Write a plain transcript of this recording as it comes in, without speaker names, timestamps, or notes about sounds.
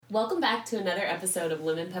Welcome back to another episode of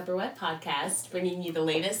Lemon Pepper Wet Podcast, bringing you the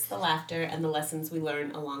latest, the laughter, and the lessons we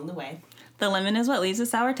learn along the way. The lemon is what leaves a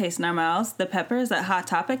sour taste in our mouths, the pepper is that hot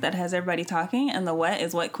topic that has everybody talking, and the wet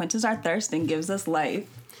is what quenches our thirst and gives us life.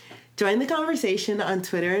 Join the conversation on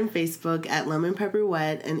Twitter and Facebook at Lemon Pepper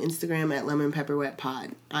Wet and Instagram at Lemon Pepper Wet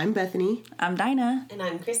Pod. I'm Bethany. I'm Dinah. And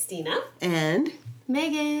I'm Christina. And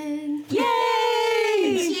Megan.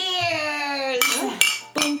 Yay! Cheers!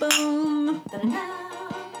 Boom, boom.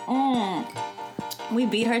 We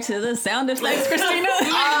beat her to the sound effects, Christina. We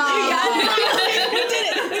did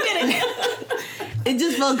it. It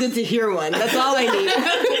just felt good to hear one. That's all I need.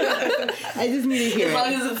 I just need to hear As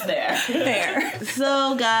long it. as it's there. There.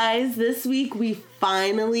 So, guys, this week we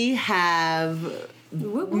finally have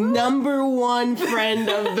number one friend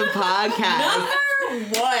of the podcast,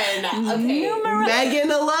 One. Okay. Megan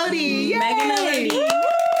Elodie. Yay! Megan Elodie.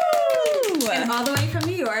 Woo! And all the way from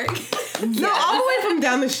New York. No, all the way from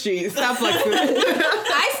down the street. Stop flexing.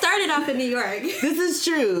 I started off in New York. This is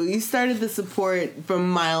true. You started the support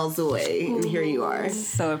from miles away, and here you are.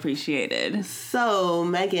 So appreciated. So,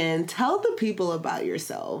 Megan, tell the people about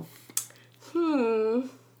yourself.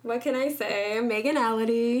 What can I say? I'm Megan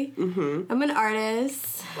Elodie. I'm an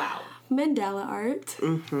artist. Wow. Mandela art.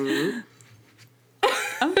 I'm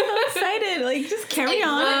so excited. Like, just carry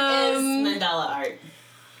on. What is Mandela art?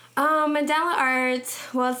 Mandela art,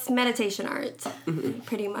 well, it's meditation art,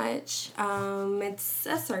 pretty much. It's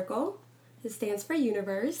a circle. It stands for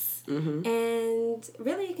universe. And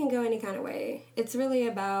really, it can go any kind of way. It's really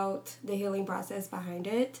about the healing process behind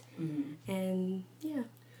it. And, yeah.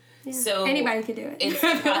 So anybody can do it. It's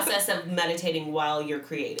the process of meditating while you're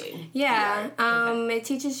creating. Yeah, it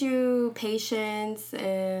teaches you patience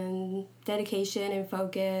and dedication and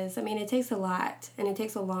focus. I mean, it takes a lot, and it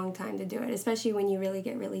takes a long time to do it, especially when you really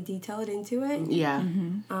get really detailed into it. Yeah.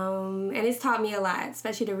 And it's taught me a lot,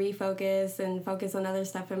 especially to refocus and focus on other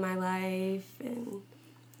stuff in my life, and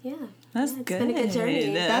That's it's good. been a good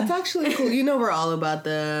journey. That's actually cool. You know, we're all about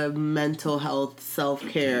the mental health,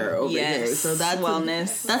 self-care over here. So that's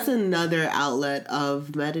wellness. That's another outlet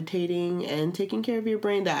of meditating and taking care of your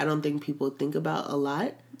brain that I don't think people think about a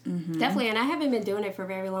lot. Definitely, and I haven't been doing it for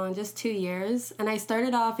very long, just 2 years. And I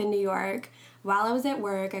started off in New York while I was at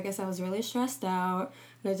work. I guess I was really stressed out.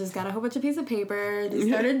 And I just got a whole bunch of piece of paper, just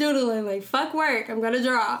started doodling, like, fuck work, I'm gonna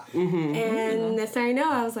draw. And next thing I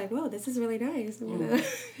know, I was like, whoa, this is really nice. I'm gonna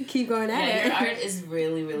keep going at it. Your art is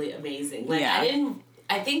really, really amazing. Like,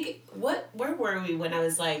 where were we when I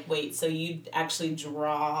was like, wait, so you actually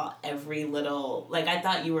draw every little, like, I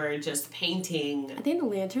thought you were just painting. I think the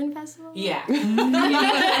Lantern Festival? Yeah.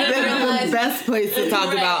 That's the best place to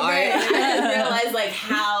talk about art. I didn't realize, like,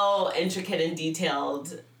 how intricate and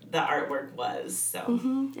detailed the artwork was, so.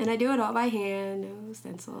 And I do it all by hand, no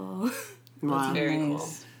stencil. Wow. Very cool.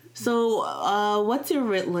 So, what's your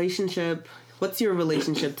relationship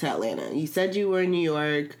to Atlanta? You said you were in New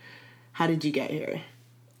York. How did you get here?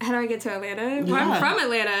 How do I get to Atlanta? Well, I'm from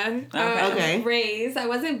Atlanta. Okay. Raised. I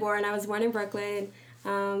wasn't born. I was born in Brooklyn.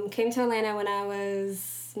 Came to Atlanta when I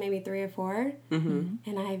was maybe 3 or 4. And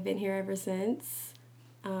I've been here ever since.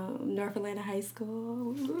 North Atlanta High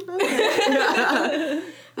School.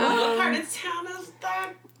 What part of town is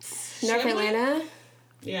that? North Atlanta?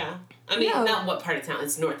 Yeah. I mean, No. not what part of town.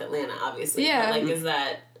 It's North Atlanta, obviously. Yeah. But, like, is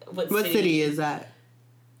that... What city is that?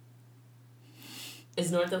 Is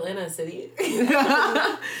North Atlanta a city?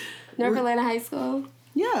 North Atlanta High School?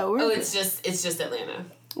 Yeah. Oh, it's just Atlanta.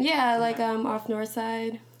 Yeah, like off North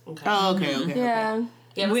Side. Okay. Oh, okay. Yeah.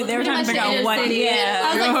 Yeah, They were Pretty trying much to figure the out inner what. city. Yeah. I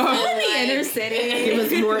was like, the inner city. Give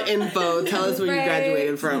us more info. Tell us where you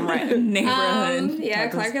graduated from. Right. Neighborhood. Yeah, type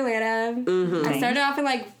of- Clark Atlanta. I started off in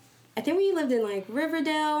I think we lived in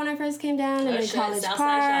Riverdale when I first came down, and then shit, College Southside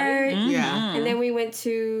Park. Yeah. And then we went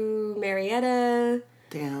to Marietta.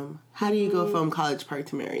 Damn. How do you go from College Park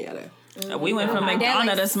to Marietta? We went from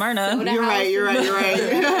McDonough to Smyrna. soda You're right.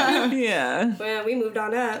 house. Yeah. Well, we moved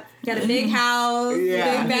on up. Got a big house,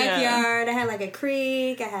 Yeah. big backyard. I had a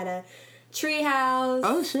creek. I had a tree house.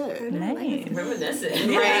 Oh, shit. Nice. Reminiscent.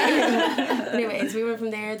 Anyways, we went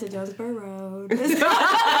from there to Jonesboro Road.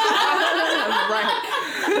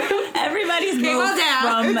 Everybody's Okay, move well,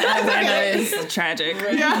 down. from Atlanta is tragic.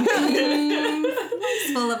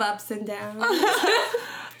 It's full of ups and downs.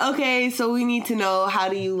 Okay, so we need to know, how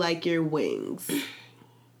do you like your wings?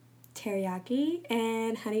 Teriyaki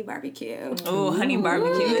and honey barbecue. Oh, honey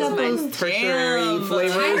barbecue You is got my those tertiary jam.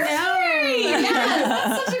 flavors.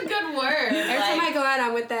 That's such a good word. Every time I go out,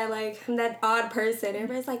 I'm with that odd person.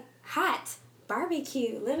 Everybody's like, hot,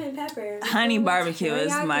 barbecue, lemon pepper. Honey barbecue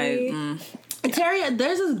is my... teriyaki.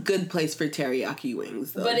 There's a good place for teriyaki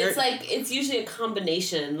wings, though. But it's usually a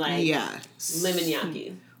combination, like lemon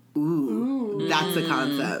yaki. Ooh, that's a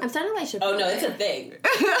concept. I'm starting to like Chipotle. Oh no, it's a thing.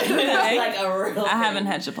 It's like a real thing. I haven't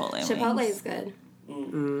had Chipotle. Chipotle wings. is good.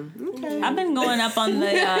 Okay. I've been going up on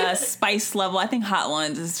the spice level. I think Hot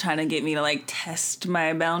Ones is trying to get me to like test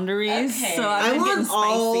my boundaries. Okay. So I I've been getting want spicy.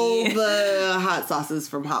 all the hot sauces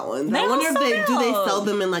from Hot Ones. I They wonder if also do they do. sell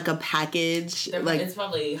them in like a package? Like it's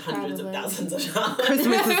probably hundreds of thousands of dollars.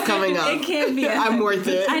 Christmas is coming up. It can't be. I'm worth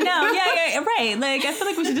it. I know. Yeah, right. Like I feel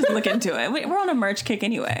like we should just look into it. We're on a merch kick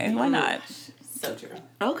anyway. Why not? So true.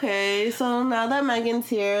 Okay, so now that Megan's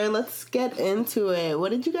here, let's get into it. What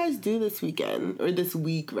did you guys do this weekend? Or this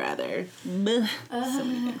week, rather? Blech. So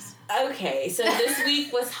many things. Okay, so this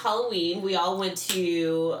week was Halloween. We all went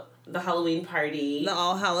to the Halloween party. The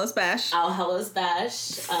All Hallows Bash. All Hallows Bash.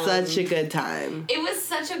 Such a good time. It was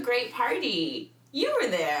such a great party. You were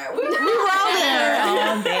there. We were all there.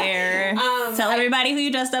 All there. Tell everybody who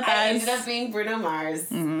you dressed up I as. ended up being Bruno Mars.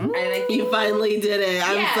 Mm-hmm. And I think You finally did it.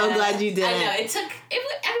 I'm so glad you did I know. it.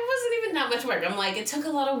 It wasn't even that much work. I'm like, it took a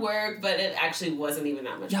lot of work, but it actually wasn't even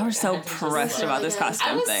that much Y'all work. were so I had to just pressed look. about this I costume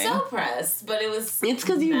I was thing. so pressed, but it was. It's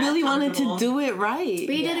because you not really wanted to comfortable. do it right.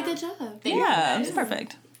 But you did Yeah. a good job. Thank you, Yeah, it guys. was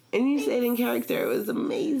perfect. And you stayed in character. It was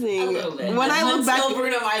amazing. A little bit. When I look back, Until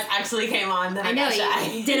Bruno Mars actually came on, then I, I know, got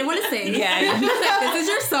shy. you didn't want to sing. Yeah. This is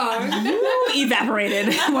your song. You evaporated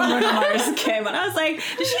when Bruno Mars came on. I was like,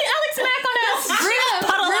 did she Alex Mack on us?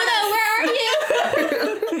 Bruno, where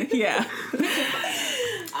are you? Yeah.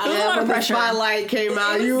 There was a lot when of the pressure. spotlight came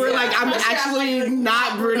out, you were like, I'm actually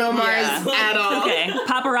not Bruno Mars Yeah. at all. Okay.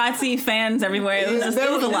 Paparazzi, fans everywhere. It was There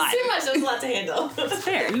a was lot. Too much. It was a lot to handle.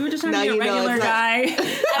 Fair. You were just trying Now to be a you know regular it's not- guy.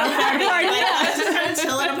 I was just trying to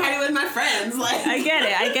chill at a party with my friends. Like, I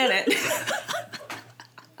get it.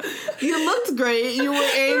 You looked great. You were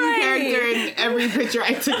in Right. character in every picture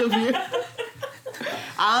I took of you.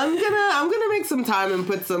 I'm gonna make some time and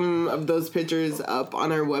put some of those pictures up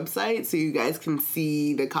on our website so you guys can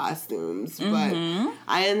see the costumes. But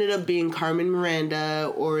I ended up being Carmen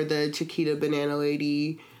Miranda or the Chiquita Banana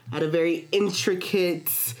Lady. I had a very intricate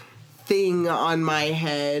thing on my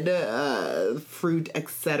head, fruit,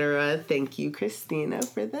 etc. Thank you, Christina,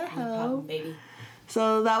 for the help. baby.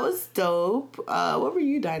 So that was dope. What were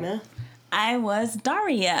you, Dinah? I was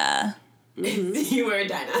Daria. You were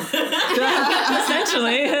Dinah.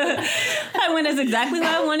 Essentially. I went as exactly who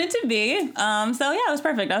I wanted to be. So yeah, it was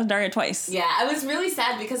perfect. I was Daria twice. Yeah, I was really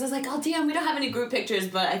sad because I was like, oh damn, we don't have any group pictures,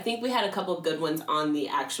 but I think we had a couple good ones on the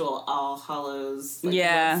actual All Hallows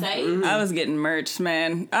website. I was getting merch,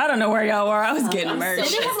 man. I don't know where y'all were. I was getting I'm merch.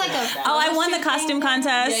 so They have like a Oh, I won the costume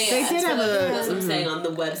contest. Yeah, They did have that's a- what I'm saying. On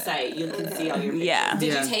the website, you can see all your pictures. Yeah.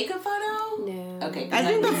 Did Yeah. you take a photo? No. Okay. I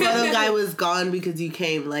think the photo guy was gone because you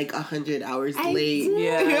came like 100 hours late. did.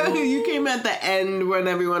 Yeah. You came at the end when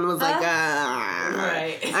everyone was like,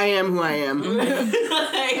 Right. I am who I am.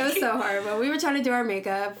 It was so horrible. We were trying to do our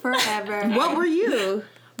makeup forever. What were you?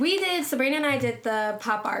 We did, Sabrina and I did the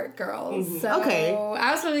pop art girls. So Okay.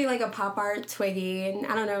 I was supposed to be like a pop art Twiggy, and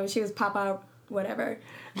I don't know, she was pop art whatever.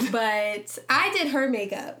 But I did her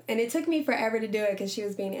makeup, and it took me forever to do it because she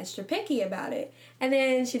was being extra picky about it. And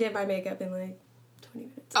then she did my makeup in like 20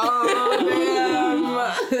 minutes.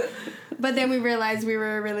 Oh, But then we realized we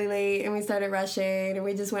were really late, and we started rushing, and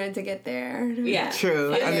we just wanted to get there. Yeah.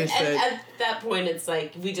 True. And Understood. at that point, it's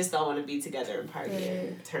like we just all want to be together and party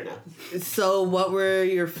and turn up. So, what were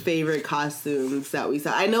your favorite costumes that we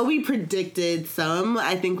saw? I know we predicted some.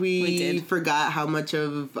 I think we did. forgot how much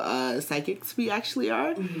of psychics we actually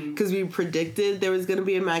are because we predicted there was going to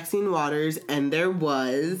be a Maxine Waters, and there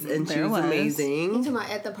was, and she There was was. amazing. Talking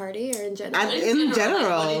about at the party or in general? In general.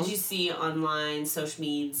 Like, what did you see online, social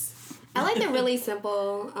medias? I like the really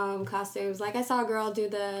simple costumes. Like I saw a girl do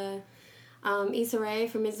the Issa Rae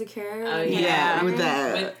from Insecure. Oh, Yeah, with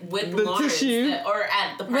that. with the Lawrence, tissue. or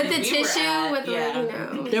at the party With the we were tissue, at. with the, yeah. you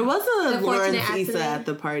know. There was a The Lawrence Fortunate Issa Accident. at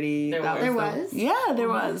the party. There That was. There so- was? Yeah, there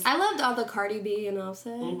was. I loved all the Cardi B and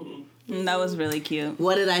Offset. That was really cute.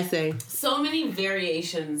 What did I say? So many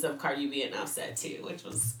variations of Cardi B and Offset too, which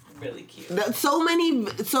was really cute. So many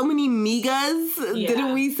migas. Yeah.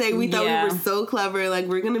 Didn't we say we thought Yeah. we were so clever? Like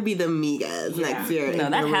we're gonna be the migas Yeah. next year. No, and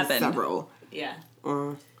that there were happened. Several. Yeah.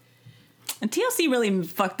 And TLC really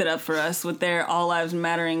fucked it up for us with their All Lives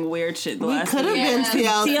Mattering weird shit the We last could have week. been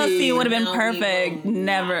Yeah. TLC. TLC would have been No, we perfect. will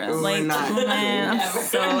Never. not. Like, not. man, I'm Never.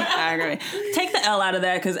 so aggravated. Take the L out of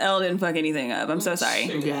that because L didn't fuck anything up. I'm so sorry.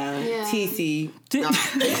 Yeah. Yeah. TC. No.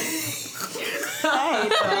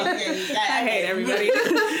 I hate everybody.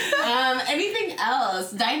 Anything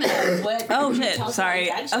else? Dinah, what? Oh tell shit! us Sorry.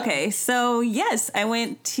 about your drag show. Okay, so yes, I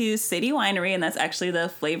went to City Winery, and that's actually the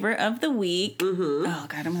flavor of the week. Mm-hmm. Oh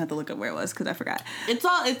god, I'm gonna have to look up where it was because I forgot. It's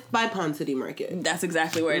by Pond City Market. That's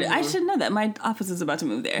exactly where it is. I should know that. My office is about to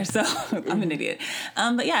move there, so I'm an idiot.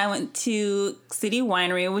 But yeah, I went to City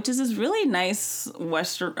Winery, which is this really nice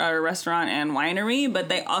restaurant and winery, but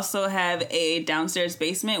they also have a downstairs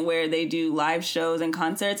basement where they do live shows and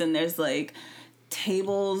concerts, and there's like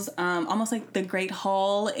tables, almost like the Great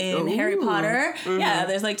Hall in Harry Potter. Mm-hmm. Yeah,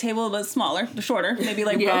 there's like tables, but smaller, shorter, maybe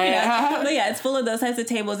like broken up. But yeah, it's full of those types of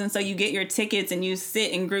tables, and so you get your tickets and you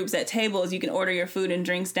sit in groups at tables. You can order your food and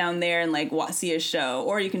drinks down there and like see a show,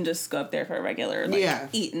 or you can just go up there for a regular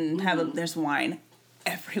eat and have there's wine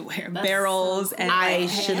everywhere. That's barrels and I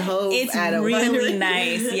should hope it's really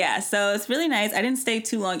nice. Yeah, so it's really nice. I didn't stay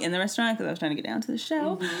too long in the restaurant because I was trying to get down to the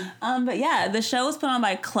show. Mm-hmm. But yeah, the show was put on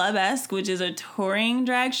by Clubesque, which is a touring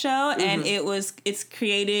drag show, and it's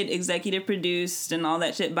created, executive produced, and all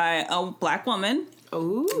that shit by a black woman.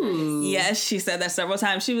 Ooh. Yes, she said that several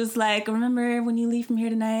times. She was like, remember when you leave from here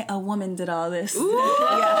tonight, a woman did all this. Ooh,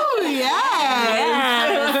 yeah.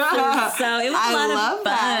 So it was a lot of fun.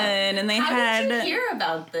 That. And they How did you hear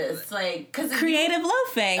about this? Like, cause Creative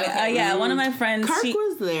Loafing. Okay. Yeah, one of my friends. Kirk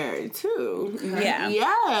was there too. Yeah.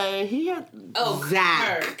 Yeah, he had.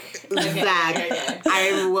 Zach. Kirk. Zach. Okay.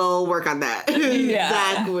 I will work on that. Yeah.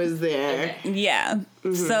 Zach was there. Okay. Yeah.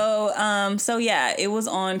 Mm-hmm. So yeah, it was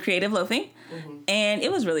on Creative Loafing. Mm-hmm. And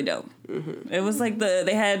it was really dope. Mm-hmm. It was like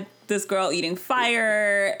they had this girl eating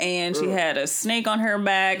fire, and she had a snake on her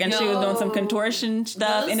back, and she was doing some contortion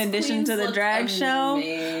stuff in addition to the drag show.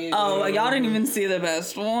 Oh, y'all didn't even see the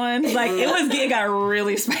best one. Like it got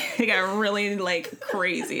really like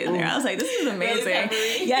crazy in there. I was like, this is amazing.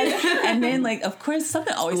 Yeah, and then like of course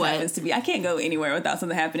something always happens to me. I can't go anywhere without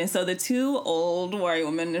something happening. So the two old white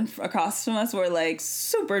women across from us were like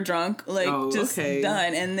super drunk, like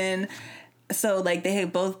done, and then. So, like, they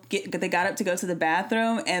got up to go to the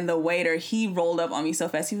bathroom, and the waiter, he rolled up on me so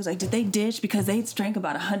fast. He was like, did they ditch? Because they drank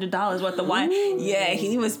about $100 worth of wine. Ooh. Yeah,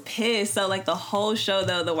 he was pissed. So, like, the whole show,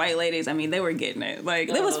 though, the white ladies, I mean, they were getting it. Like,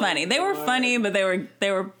 it was funny. They were funny, but they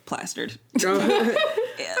were plastered. I mean,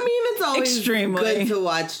 it's always good to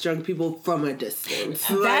watch drunk people from a distance.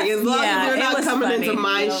 Like, as long as they're not coming into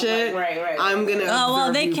my shit, right. I'm going to Oh,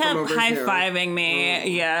 well, they kept high-fiving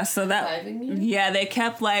me. Yeah, so that... Yeah, they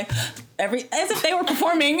kept, like... as if they were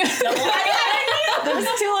performing. There was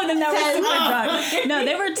two of them that were super drunk. No,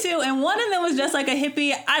 they were two, and one of them was just like a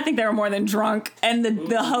hippie. I think they were more than drunk, and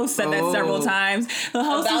the host said that several times. The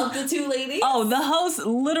host the two ladies? Oh, the host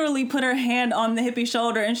literally put her hand on the hippie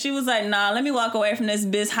shoulder, and she was like, nah, let me walk away from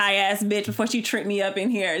this high-ass bitch before she tripped me up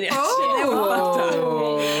in here. Yeah, they were fucked up.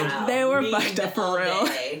 Wow. They were fucked up for real.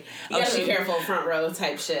 You gotta be careful front row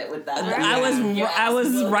type shit with that. I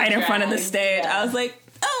was right in front of the stage. I was like,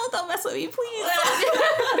 oh, don't mess with me, please.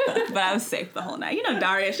 But I was safe the whole night. You know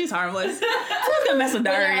Daria, she's harmless. Who's gonna mess with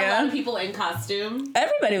Daria? Were there a lot of people in costume?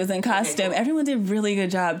 Everybody was in costume. Okay, cool. Everyone did a really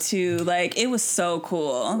good job, too. Like, it was so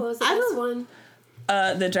cool. What was the best one?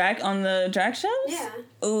 The drag shows? Yeah.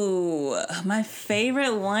 Ooh, my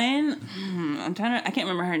favorite one. I can't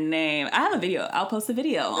remember her name. I have a video. I'll post a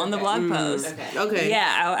video on the blog post. Okay.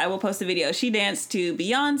 Yeah, I will post a video. She danced to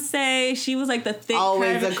Beyonce. She was like the thick.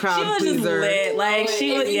 Always a crowd pleaser. She was just lit. Like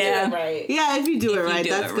she was. Yeah. Right. Yeah, if you do it right,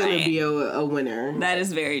 that's gonna be a winner. That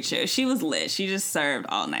is very true. She was lit. She just served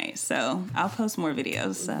all night. So I'll post more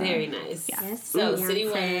videos. So. Very nice. Yeah. Yes, so City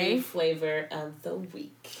Winery flavor of the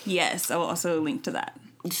week. Yes, I will also link to that.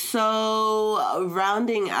 So,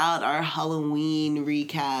 rounding out our Halloween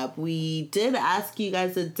recap, we did ask you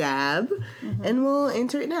guys a dab, and we'll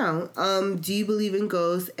enter it now. Do you believe in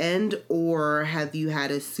ghosts, and or have you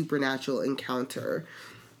had a supernatural encounter?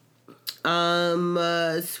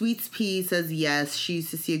 Sweets P says yes. She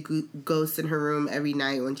used to see a ghost in her room every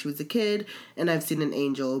night when she was a kid, and I've seen an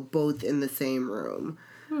angel, both in the same room.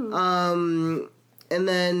 And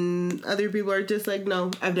then other people are just like,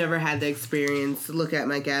 no, I've never had the experience. Look at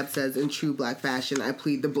my Gab says, in true black fashion, I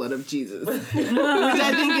plead the blood of Jesus. Which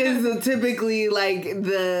I think is typically like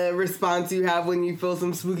the response you have when you feel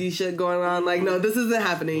some spooky shit going on. Like, no, this isn't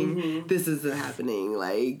happening. This isn't happening.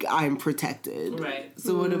 Like, I'm protected. Right.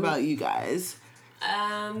 So what about you guys?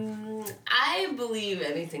 I believe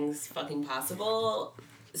anything's fucking possible.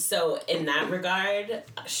 So in that regard,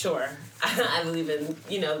 sure. I believe in,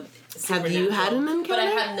 have you had an encounter? But I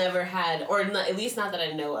have never had, or not, at least not that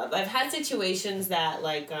I know of. I've had situations that,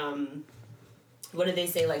 like, what do they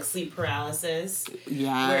say, like sleep paralysis?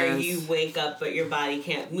 Yes. Where you wake up but your body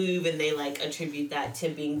can't move, and they, like, attribute that to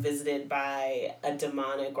being visited by a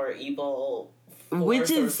demonic or evil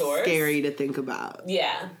Which is source. scary to think about.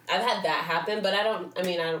 Yeah, I've had that happen, but I don't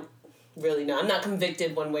really know. I'm not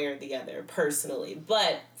convicted one way or the other, personally.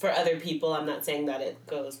 But for other people, I'm not saying that it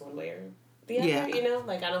goes one way or the other, Yeah. you know?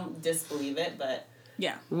 Like, I don't disbelieve it, but...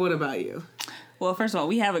 Yeah. What about you? Well, first of all,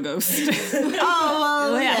 we have a ghost.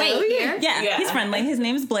 Oh, yeah. Wait, here? Yeah, he's friendly. His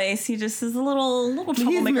name is Blaze. He just is a little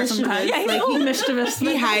troublemaker sometimes. Yeah, he's Like, a little mischievous.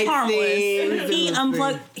 he hides things. He and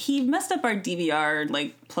unplugged. things. He messed up our DVR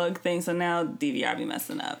plug thing, so now DVR be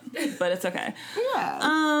messing up. But it's okay.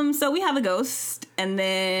 Yeah. So we have a ghost, and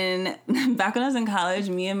then back when I was in college,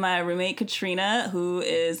 me and my roommate Katrina, who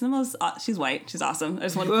is the most, she's white, she's awesome. I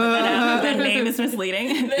just want to point that out. That name is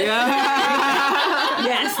misleading.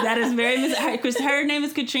 Yes, that is very because her name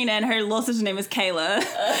is Katrina and her little sister's name is Kayla.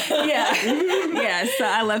 Yeah. So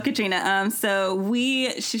I love Katrina. So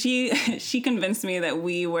she convinced me that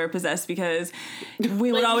we were possessed because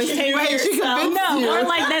we would always take or like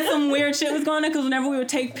that some weird shit was going on because whenever we would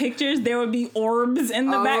take pictures, there would be orbs in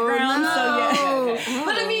the background. No. So yeah.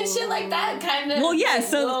 But I mean, shit like that kind of... Well, yeah,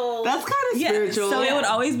 so... That's kind of spiritual. So it would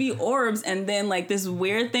always be orbs, and then, like, this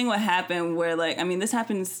weird thing would happen where, like, I mean, this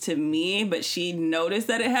happens to me, but she noticed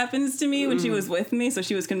that it happens to me when she was with me, so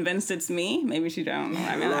she was convinced it's me. Maybe she don't know.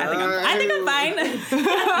 I mean, I think I'm fine.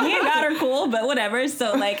 Me and God are cool, but whatever.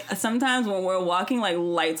 So, like, sometimes when we're walking, like,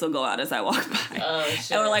 lights will go out as I walk by. Oh,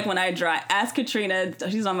 shit. Or, like, when I drive. Ask Katrina,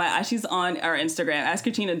 she's on our Instagram, Ask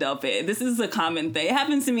Katrina Delphi. This is a common thing. It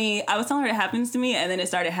happens to me. I was telling her it happens to me, and then it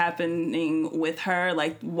started happening with her,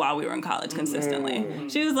 like, while we were in college consistently.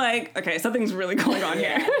 She was like, okay, something's really going on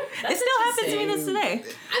here. It still happens to me this today.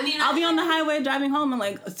 I mean, I'll be on the highway driving home and,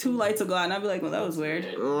 like, 2 lights will go out, and I'll be like, well, that was weird.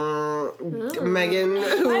 Megan.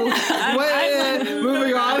 Moving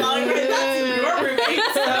on.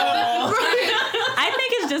 I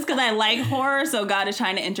think it's just because I like horror, so God is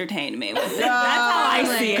trying to entertain me with it. That's how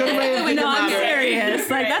I see it. No, I'm serious.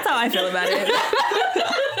 Like, that's how I feel about it.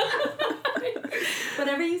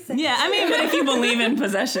 Whatever you say. Yeah, I mean, but if you believe in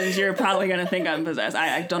possessions, you're probably going to think I'm possessed.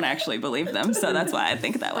 I don't actually believe them, so that's why I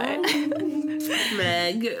think that way.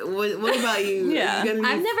 Meg, what about you? Yeah. You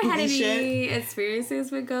I've never had any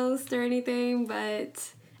experiences with ghosts or anything,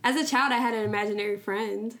 but as a child, I had an imaginary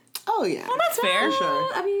friend. Oh, yeah. Well, that's fair. For sure.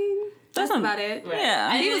 I mean, that's about it. Right. Yeah.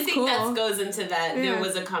 I He do was think cool. that goes into that. Yeah. There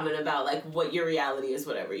was a comment about, like, what your reality is,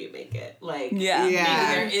 whatever you make it. Like, Yeah. maybe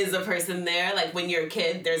Yeah. there is a person there. Like, when you're a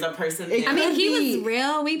kid, there's a person there. I mean, Could he be. was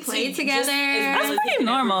real. We played So together. just as That's well as pretty he could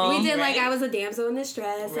normal. ever be, We did, like, right? I was a damsel in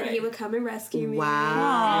distress, and he Right. would come and rescue me.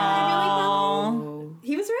 Aww.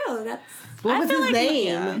 He was real. That's. What was his name?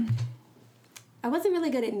 Yeah. I wasn't really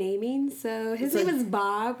good at naming, so his name was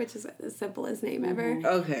Bob, which is the simplest name ever.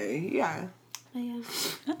 Okay, yeah. But yeah.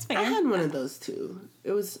 That's I fair. had one of those too.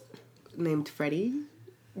 It was named Freddy.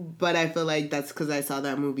 But I feel like that's because I saw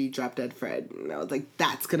that movie Drop Dead Fred. And I was like,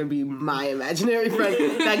 that's going to be my imaginary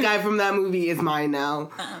friend. That guy from that movie is mine now.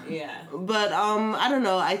 Yeah. But I don't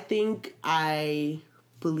know. I think I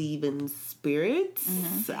believe in spirits.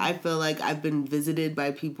 I feel like I've been visited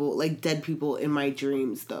by people, like dead people in my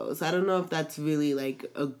dreams though. So I don't know if that's really like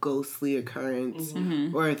a ghostly occurrence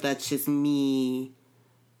or if that's just me.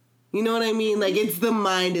 You know what I mean? Like, it's the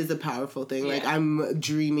mind is a powerful thing. Yeah. Like, I'm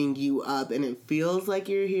dreaming you up and it feels like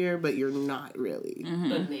you're here, but you're not really.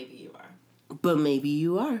 But maybe you are. But maybe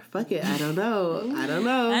you are. Fuck it. I don't know. I don't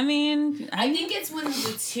know. I mean, I think it's when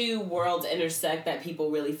the two worlds intersect that people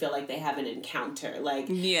really feel like they have an encounter. Like,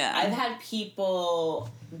 Yeah. I've had people,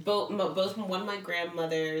 both one of my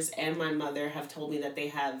grandmothers and my mother have told me that they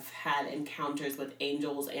have had encounters with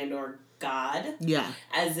angels and or God. Yeah.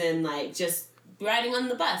 As in, like, just riding on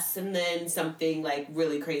the bus and then something, like,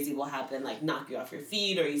 really crazy will happen, like knock you off your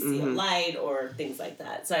feet or you see a light or things like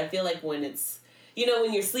that. So I feel like when it's, you know,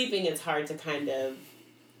 when you're sleeping, it's hard to kind of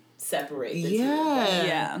separate the two.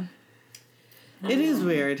 yeah. It is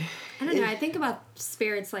weird. I don't know. I think about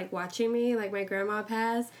spirits like watching me, like my grandma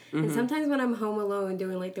passed, and sometimes when I'm home alone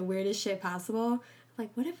doing like the weirdest shit possible, I'm like,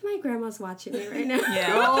 what if my grandma's watching me right now?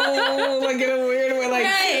 Yeah. Oh, like in a weird way, like,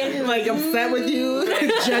 Right. like upset with you,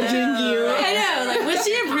 judging you. I know. Like, would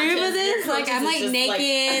she approve of this? Your Like, I'm like conscience is just,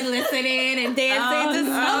 naked, listening and dancing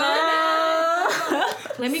to stuff.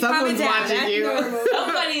 Let me Someone's comment down. watching That's you. normal.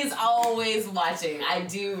 Somebody's always watching. I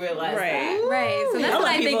do realize that. Right. So that's All what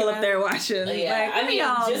the I think people about. up there watching. Yeah, Like, I what mean,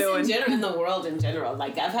 y'all just doing? in general, in the world in general.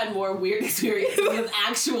 Like, I've had more weird experiences with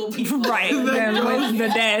actual people. Right, than with the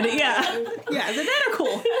dead. Yeah. Yeah, the dead are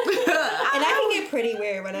cool. And I can get pretty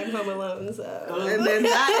weird when I'm home alone, so. And then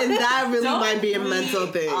that really might be a mental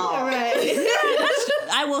thing. Right.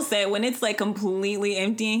 I I will say, when it's like completely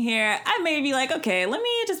empty in here, I may be like, okay, let me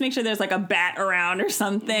just make sure there's like a bat around or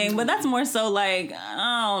something. But that's more so like,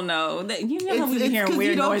 I don't know. You know how we've been hearing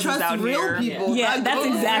weird noises out here. People. Yeah, that's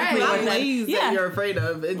exactly not what ways that you're afraid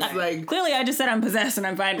of. It's like clearly I just said I'm possessed and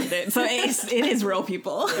I'm fine with it. So it is real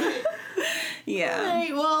people. Yeah. All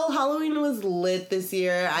right, well, Halloween was lit this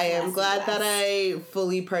year. I am glad that I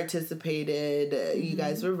fully participated. You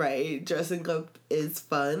guys were right. Dressing up is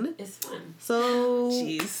fun. It's fun. So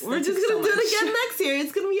Jeez, we're just going to do it again next year.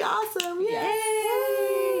 It's going to be awesome.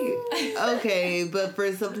 Yay! Okay, but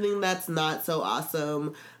for something that's not so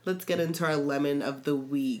awesome, let's get into our lemon of the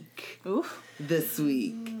week. Oof. This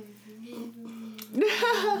week.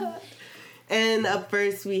 And up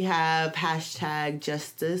first, we have hashtag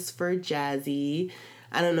Justice for Jazzy.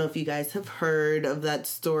 I don't know if you guys have heard of that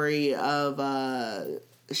story of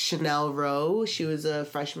Chanel Rowe. She was a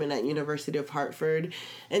freshman at University of Hartford,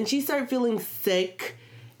 and she started feeling sick,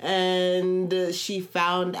 and she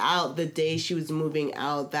found out the day she was moving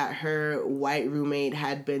out that her white roommate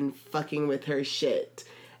had been fucking with her shit.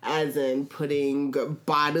 As in putting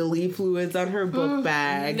bodily fluids on her book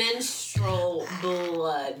bag. Menstrual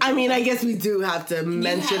blood. I mean, I guess we do have to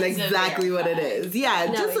mention exactly what it is.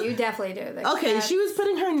 Yeah. No, you definitely do. Okay, she was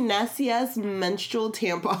putting her nasty-ass menstrual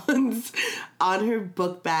tampons on her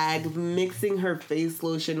book bag, mixing her face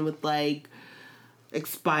lotion with, like,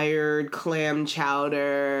 expired clam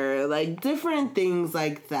chowder, like, different things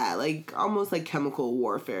like that. Like, almost like chemical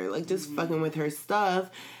warfare. Like, just fucking with her stuff.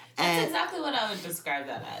 That's exactly what I would describe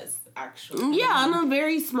that as, actually. Yeah, on a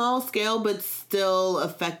very small scale, but still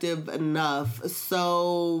effective enough.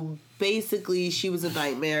 So basically, she was a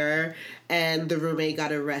nightmare, and the roommate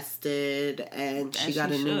got arrested, and she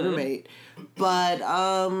got a new roommate. But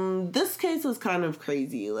this case was kind of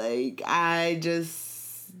crazy. Like, I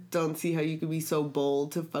just don't see how you could be so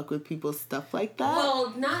bold to fuck with people's stuff like that.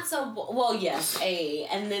 Well, not so... Well, yes,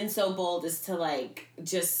 and then so bold is to, like,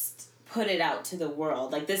 just... put it out to the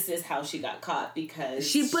world. Like, this is how she got caught, because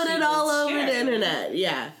she put it all over the internet.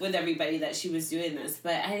 Yeah. With everybody that she was doing this.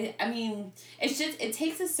 But I mean, it's just, it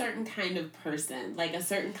takes a certain kind of person, like a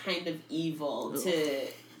certain kind of evil to,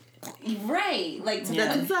 right. Like, to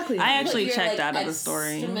that's exactly. I actually checked out of the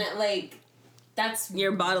story. Like, that's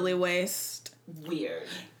your bodily waste. Weird.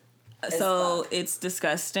 So it's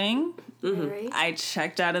disgusting. Mm-hmm. I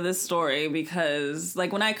checked out of this story because,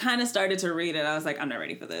 like, when I kind of started to read it, I was like, I'm not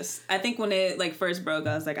ready for this. I think when it, like, first broke,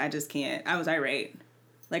 I was like, I just can't. I was irate.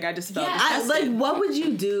 Like, I just felt disgusted. what would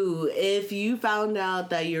you do if you found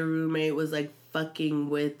out that your roommate was, like, fucking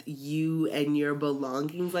with you and your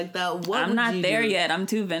belongings like that? I'm not there yet. I'm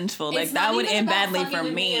too vengeful. Like, that would end badly for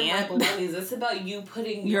me. It's about you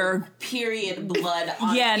putting your period blood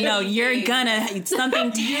on. Yeah, no, you're gonna,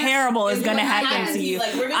 something terrible is gonna happen to you.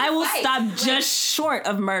 Like, I will stop just short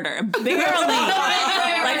of murder. Barely.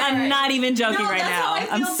 Like, I'm not even joking right now.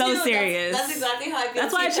 I'm so serious. That's exactly how I feel.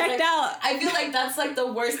 That's why I checked out. I feel like that's like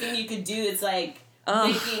the worst thing you could do. It's like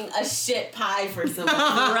making a shit pie for someone, or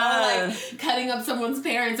like cutting up someone's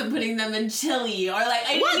parents and putting them in chili, or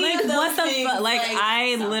like what the fuck? Like,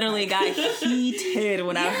 I literally got heated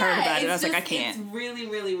when I heard about it. I was like, I can't. It's really,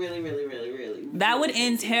 really, really, really, really, really. That would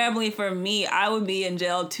end terribly for me. I would be in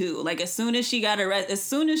jail too. Like, as soon as she got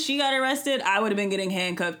arrested, I would have been getting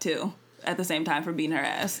handcuffed too at the same time for beating her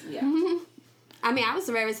ass. Yeah. I mean, I was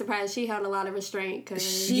very surprised she held a lot of restraint, because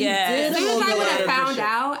As soon as I would have found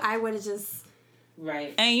out, I would have just.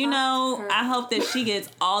 Right. And I hope that she gets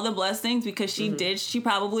all the blessings, because she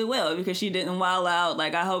probably will, because she didn't wild out.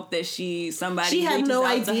 Like, I hope that she had no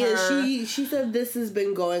idea. She said this has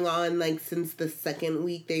been going on, like, since the second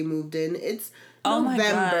week they moved in. It's Oh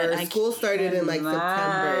November. My God, School started in like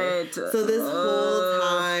September. So this whole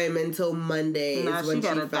time until Monday is when she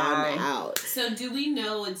found out. So do we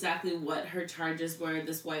know exactly what her charges were,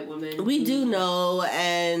 this white woman? We do know,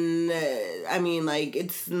 and I mean, like,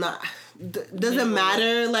 it's not... doesn't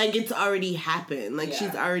matter. Like, it's already happened. Like,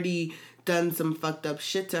 she's already done some fucked up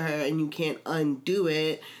shit to her, and you can't undo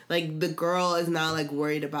it. Like, the girl is not, like,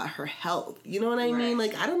 worried about her health. You know what I mean?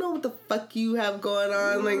 Like, I don't know what the fuck you have going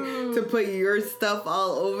on, like, to put your stuff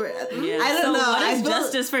all over. Yeah. I don't know. What is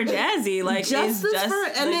justice for Jazzy? Like,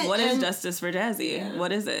 what is justice for Jazzy? Yeah.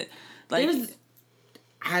 What is it? Like,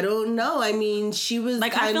 I don't know. I mean, she was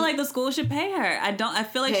like, I feel like the school should pay her. I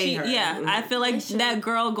feel like I feel like that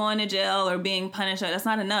girl going to jail or being punished, that's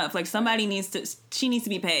not enough. Like, she needs to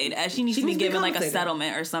be paid. She needs to be given like a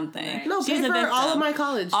settlement or something. Right. No, she's pay for all of my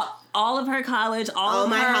college. All of her college, all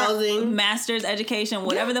of my her housing, master's education,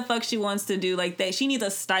 whatever the fuck she wants to do. Like, she needs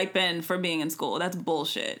a stipend for being in school. That's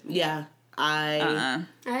bullshit. Yeah, I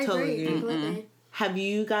agree completely. Have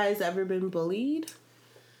you guys ever been bullied?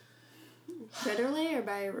 Literally or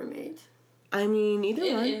by a roommate? I mean, either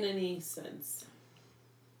one. In any sense.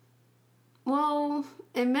 Well,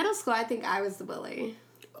 in middle school, I think I was the bully.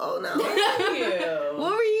 Oh no. Ew.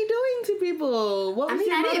 What were you doing to people? What was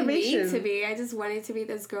your I didn't motivation? mean to be. I just wanted to be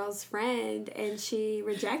this girl's friend, and she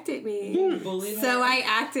rejected me. Bullied her? So I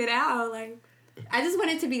acted out like I just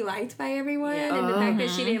wanted to be liked by everyone, and the fact that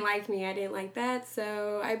she didn't like me, I didn't like that.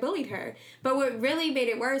 So I bullied her. But what really made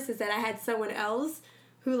it worse is that I had someone else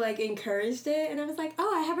who like encouraged it, and I was like,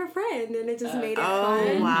 "Oh, I have a friend," and it just made it fun.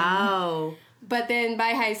 Oh wow. But then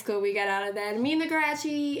by high school, we got out of that. And me and the girl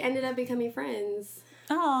actually ended up becoming friends.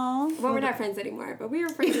 Oh. Well, we're not friends anymore, but we were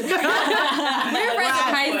friends. We were friends in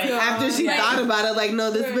high school. After she Like, thought about it, like,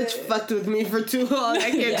 no, this bitch fucked with me for too long.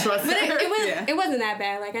 I can't trust But her. it wasn't that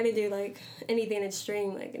bad. Like I didn't do like anything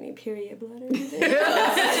extreme, like any period blood or anything.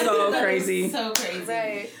 So crazy. So crazy.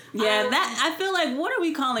 Right. Yeah, that I feel like what are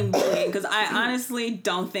we calling bullying? Because I honestly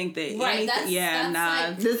don't think that Right, anything. that's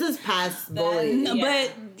like- This is past bullying. No, Yeah.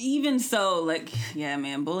 but even so, like, yeah,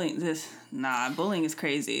 man, bullying bullying is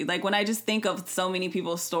crazy. Like when I just think of so many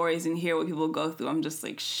people's stories and hear what people go through, I'm just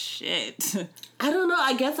like, shit. I don't know.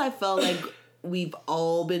 I guess I felt like we've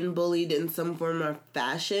all been bullied in some form or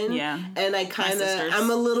fashion. Yeah. And I kind of, sisters. I'm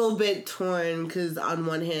a little bit torn because on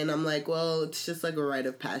one hand, I'm like, well, it's just like a rite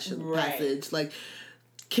of passage. Like,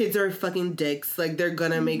 kids are fucking dicks. Like, they're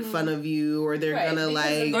gonna make fun of you or they're gonna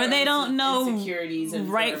like... Or they don't know insecurities and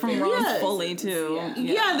right from fear. wrong Yes. fully too.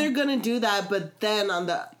 Yeah, they're gonna do that, but then on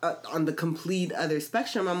the complete other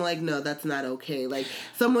spectrum, I'm like, no, that's not okay. Like,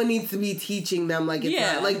 someone needs to be teaching them. Like, it's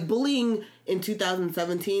not like bullying in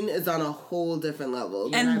 2017 is on a whole different level.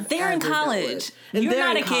 than And I've they're in ever dealt college. with. And You're they're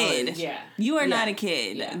not in a kid. college. Yeah. You are Yeah. not a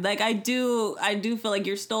kid. Yeah. Like I do feel like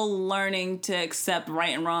you're still learning to accept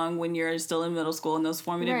right and wrong when you're still in middle school in those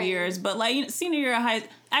formative Right. years. But like senior year of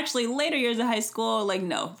later years of high school, like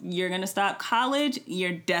no, you're gonna stop. College,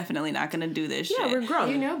 you're definitely not gonna do this Yeah, shit. we're grown.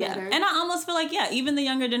 You know Yeah, better. and I almost feel like even the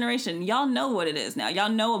younger generation, y'all know what it is now. Y'all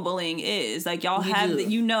know what bullying is. Like y'all We have, do.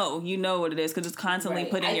 you know what it is because it's constantly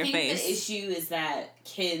put in your I face. think the issue is that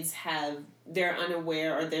kids they're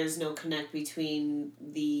unaware or there's no connect between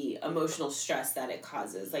the emotional stress that it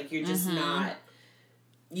causes. Like you're just not,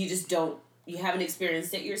 you haven't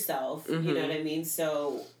experienced it yourself. You know what I mean?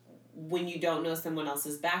 So when you don't know someone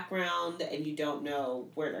else's background and you don't know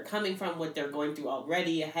where they're coming from, what they're going through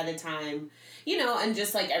already ahead of time, and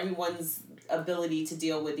just like everyone's ability to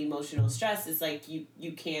deal with emotional stress is like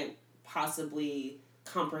you can't possibly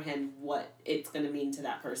comprehend what it's going to mean to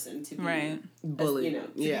that person to be bullied. to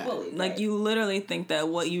be bullied. Like right? you literally think that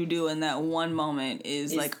what you do in that one moment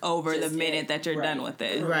is like over the just minute it. that you're Right. done with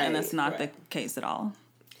it. Right. And that's not the Right. case at all.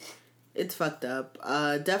 It's fucked up.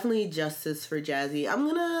 Definitely justice for Jazzy.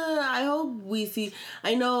 I hope we see.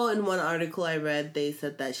 I know in one article I read, they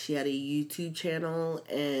said that she had a YouTube channel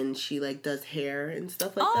and she like does hair and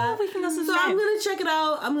stuff like that. we can go So subscribe. I'm gonna check it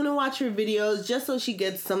out. I'm gonna watch her videos just so she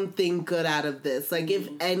gets something good out of this. Like if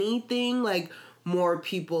anything, like more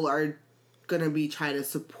people are gonna be trying to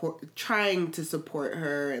support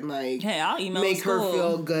her and like Hey, I'll email make her school.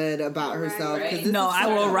 feel good about herself. 'cause right. this No, is I such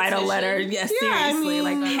will a write a competition. letter. Yes, Yeah, I seriously.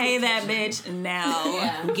 mean- like, pay that bitch now.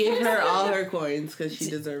 Yeah. Give her all her coins because she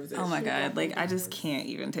deserves it. Oh my god. Like, I just can't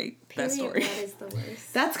even take that Period story. blood is the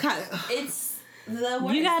worst. That's kind of It's the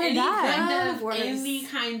worst. You gotta any die. Kind Worse. of, any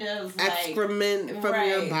kind of like excrement from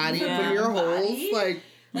your right, body, Yeah. from your holes. body.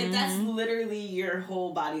 Like, that's literally your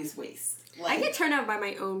whole body's waste. I Like, get turned out by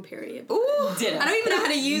my own period. blood. ooh, ditto. I don't even know how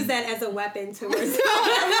to use that as a weapon towards.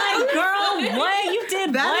 I'm like, girl, what? You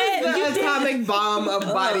did that what? is the atomic bomb of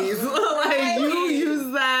bodies. Like, you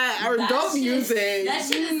use that or That don't shit- use it. That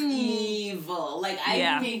shit is evil. Like I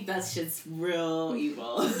Yeah. think that shit's real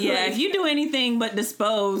evil. Yeah, if you do anything but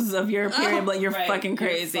dispose of your period blood, you're Right. fucking You're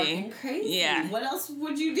crazy. fucking crazy. Yeah. What else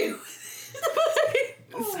would you do?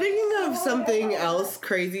 Speaking of something else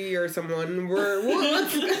crazy or someone,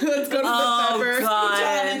 let's go to the Oh, pepper. Drawn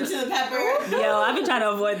God. into the pepper. Yo, I've been trying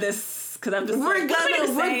to avoid this because I'm just We're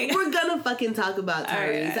say? we're gonna fucking talk about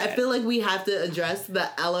Tyrese. I feel like we have to address the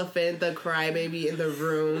elephant, the crybaby in the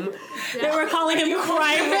room. They were calling him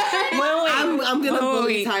crying. Wait. I'm gonna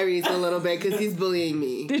bully Wait. Tyrese a little bit because he's bullying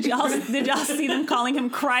me. Did y'all see them calling him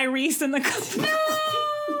Cry Reese in the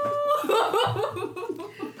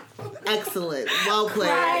Excellent, well played.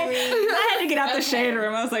 I had to get out the shade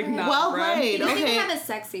room. I was like, no. Well bruh. played. He doesn't Okay. even have a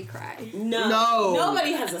sexy cry. No.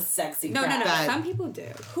 Nobody has a sexy No. cry. God. Some people do.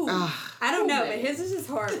 Who? I don't know, but his is just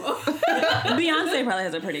horrible. Beyonce probably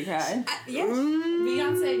has a pretty cry. Yeah.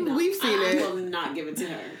 Beyonce, no. We've seen I it. will not give it to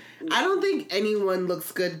her. I don't think anyone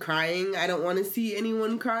looks good crying. I don't want to see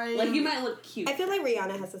anyone crying. Like, you might look cute. I feel like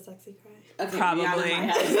Rihanna has a sexy cry. Okay, Probably.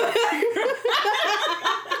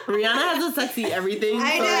 Rihanna has a sexy everything,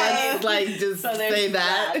 I so know. let's like just So there's say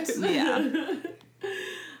that. Yeah.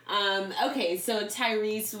 Okay, so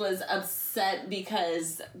Tyrese was upset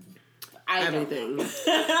because Everything.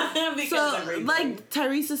 because So, everything. like,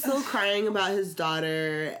 Tyrese is still crying about his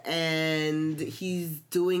daughter, and he's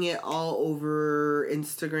doing it all over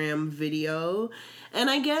Instagram video. And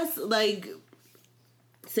I guess, like,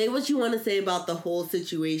 say what you want to say about the whole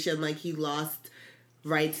situation. Like, he lost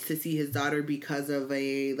rights to see his daughter because of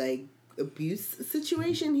a, like, abuse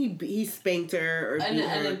situation. He spanked her or beat her.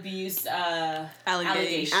 an abuse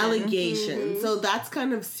Allegation. Allegation. So that's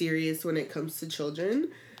kind of serious when it comes to children.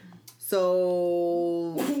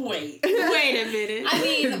 So Wait Wait a minute. I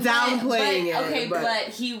mean, Downplaying it, Okay, but-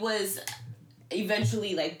 but he was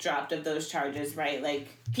eventually like dropped of those charges, right? Like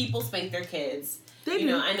people spank their kids. They You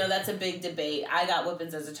know, do. I know that's a big debate. I got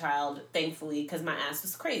whippings as a child, thankfully, because my ass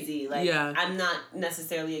was crazy. Like, Yeah. I'm not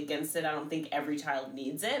necessarily against it. I don't think every child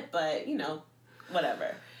needs it, but you know,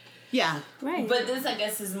 whatever. yeah. Right. But this, I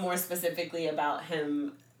guess, is more specifically about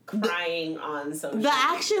him crying on social The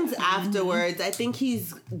actions afterwards, I think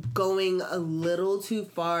he's going a little too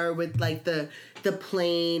far with like the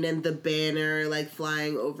plane and the banner like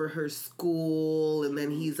flying over her school, and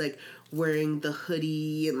then he's like wearing the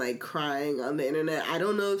hoodie and like crying on the internet. I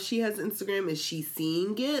don't know if she has Instagram. Is she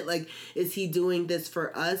seeing it? Like, is he doing this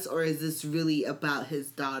for us, or is this really about his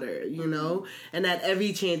daughter, you know? And at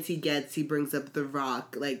every chance he gets, he brings up The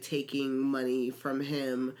Rock, like taking money from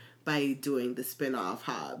him by doing the spin-off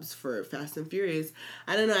Hobbs for Fast and Furious.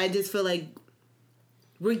 I don't know, I just feel like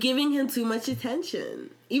we're giving him too much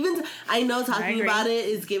attention. Even I know talking agree. about it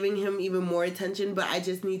is giving him even more attention, but I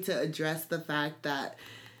just need to address the fact that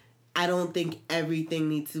I don't think everything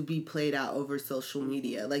needs to be played out over social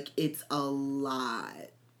media. Like, it's a lot.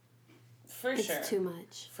 For it's sure. too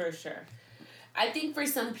much. For sure. I think for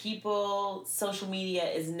some people, social media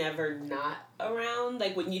is never not around.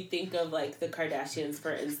 Like, when you think of, like, the Kardashians,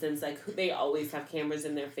 for instance, like, they always have cameras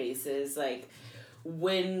in their faces. Like,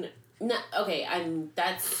 when...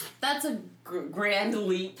 that's a grand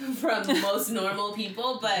leap from most normal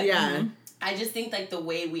people, but... Yeah. I just think, like, the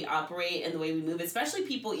way we operate and the way we move, especially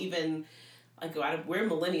people even... Like, we're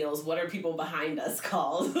millennials. What are people behind us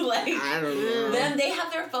called? Like, I don't know. then they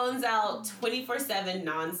have their phones out 24/7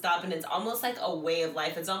 nonstop, and it's almost like a way of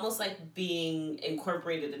life. It's almost like being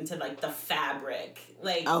incorporated into like the fabric,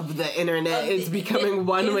 like Of the internet. Of It's the- becoming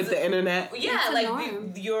one is- with the internet. yeah, It's a like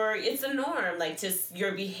norm. it's a norm. Like, just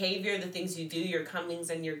your behavior, the things you do, your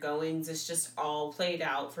comings and your goings, it's just all played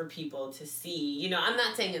out for people to see. You know, I'm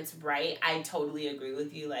not saying it's right. I totally agree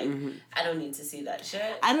with you. Like, I don't need to see that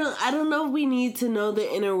shit. I don't know if we need to know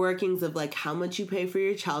the inner workings of like how much you pay for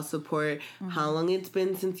your child support, how long it's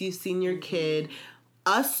been since you've seen your kid.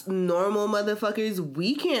 Us normal motherfuckers,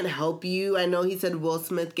 we can't help you. I know he said Will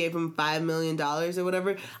Smith gave him $5 million or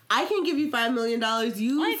whatever. I can give you $5 million.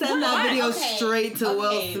 You Like, send that what? video Okay, straight to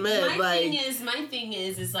Will okay. Smith. My thing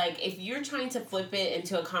is like, if you're trying to flip it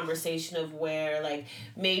into a conversation of where like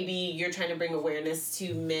maybe you're trying to bring awareness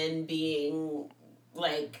to men being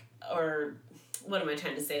like, or what am I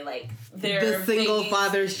trying to say? Like, The single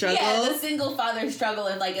father struggle. Yeah, the single father struggle.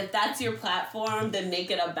 And like, if that's your platform, then make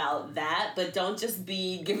it about that. But don't just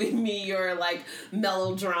be giving me your like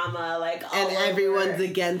melodrama, like all and over. everyone's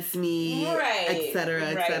against me, right, etc.,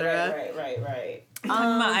 etc. Right.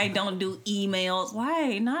 Talking about I don't do emails.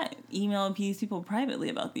 Why not email these people privately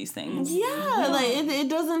about these things? Yeah, like it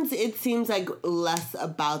doesn't. It seems like less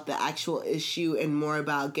about the actual issue and more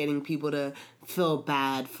about getting people to feel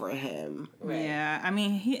bad for him. Right. Yeah, I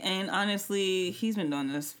mean, honestly, he's been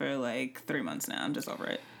doing this for like 3 months now. I'm just over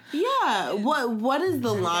it. Yeah, what is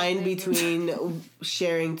the line between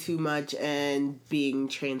sharing too much and being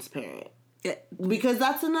transparent? Yeah. Because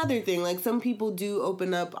that's another thing. Like, some people do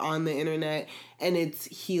open up on the internet and it's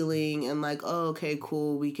healing and like, oh, okay,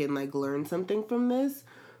 cool, we can like learn something from this.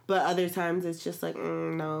 But other times it's just like,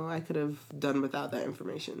 no, I could have done without that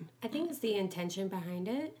information. I think it's the intention behind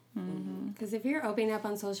it. Because if you're opening up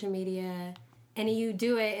on social media and you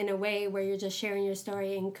do it in a way where you're just sharing your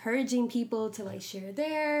story, encouraging people to like share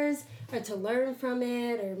theirs or to learn from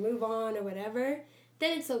it or move on or whatever,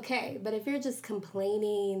 then it's okay. But if you're just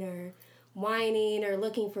complaining or whining or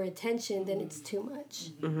looking for attention, then it's too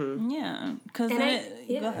much. Yeah, because And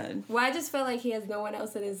go ahead. Well, I just feel like he has no one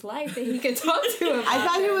else in his life that he could talk to about I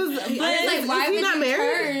thought he it. was. It's like, why is he would not you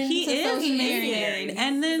married? turn He to is social media? married,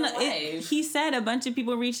 and then He's alive. he said a bunch of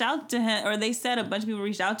people reached out to him, or they said a bunch of people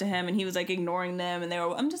reached out to him, and he was like ignoring them, and they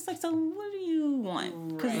were. I'm just like, so what do you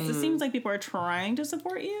want? because it seems like people are trying to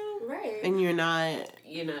support you. Right. And you're not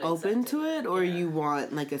open accepting. to it, or you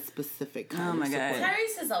want like a specific kind Oh my of God. support?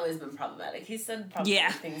 Tyrese has always been problematic. He said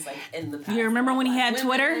problematic things like in the past. You remember when he had Black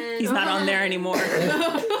Twitter? women. He's not on there anymore.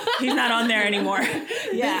 He's not on there anymore.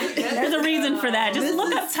 Yeah, there's a reason for that. Just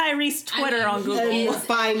look up Tyrese Twitter on Google. He And is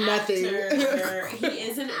find an nothing. actor. He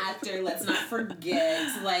is an actor. Let's not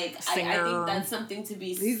forget. Like I Singer. think that's something to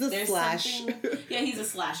be. He's a there's slash. something- Yeah, he's a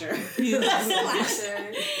slasher.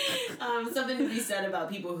 Slasher. Something to be said about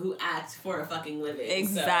people who act for a fucking living.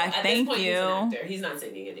 Exact- So, at thank this point, you. He's an actor. He's not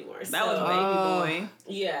singing anymore. That was Baby Boy.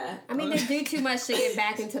 Yeah. I mean, they do too much to get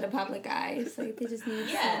back into the public eye. It's like they just need.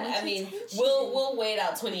 so Yeah, much I mean, attention. we'll wait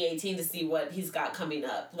out 2018 to see what he's got coming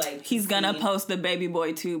up. Like He's gonna see- post the Baby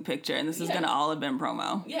Boy 2 picture, and this is Yeah. gonna all have been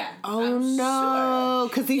promo. Yeah. Oh I'm no,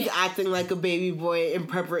 because he's acting like a baby boy in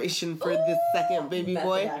preparation for the second baby Method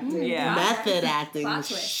boy. acting. Yeah. Method acting, Plot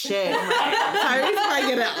twist. shit. Tyrese might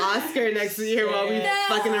get an Oscar next year while we Yeah.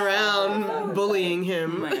 fucking around bullying Oh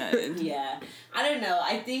him. my God. Yeah. I don't know.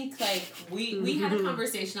 I think like we had a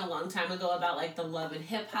conversation a long time ago about like the Love and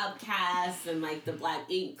Hip Hop cast and like the Black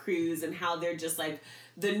Ink Crews and how they're just like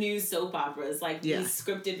the new soap operas, like Yeah. these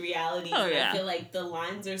scripted realities. Oh, And yeah. I feel like the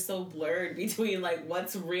lines are so blurred between like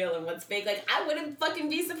what's real and what's fake. Like I wouldn't fucking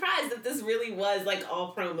be surprised if this really was like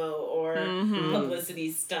all promo or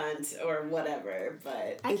publicity stunt or whatever.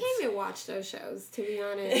 But I can't even watch those shows, to be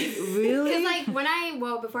honest. Really? Because, like,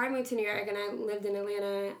 before I moved to New York and I lived in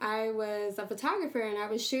Atlanta, I was a photographer and I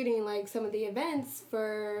was shooting, like, some of the events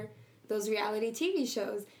for those reality TV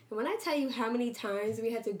shows. And when I tell you how many times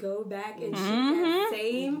we had to go back and shoot that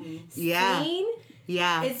same Yeah. scene,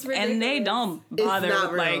 Yeah. it's ridiculous. And they don't bother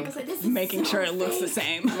not with real. I like was like, this is making so sure it looks the fake.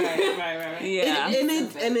 same. right. Yeah.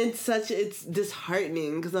 and it's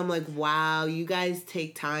disheartening because I'm like, wow, you guys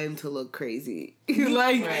take time to look crazy.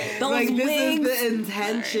 like, Those like this wigs. is the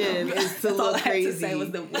intention is to That's all I look had crazy. to say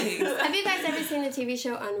was the wigs. Have you guys ever seen the TV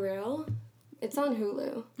show Unreal? It's on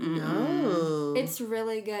Hulu. No. It's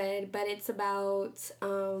really good, but it's about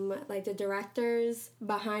like the directors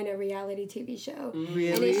behind a reality TV show.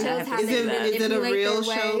 Really? And it shows how is they it a manipulate real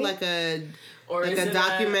their show, way. like a Or is like a it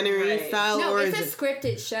documentary right. style, No, or it's is a it?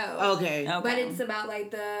 scripted show. Okay. Okay. But it's about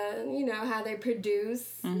like the how they produce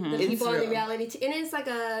the It's people on the real. reality and it's like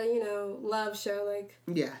a love show, like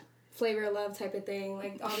Yeah. Flavor of Love type of thing,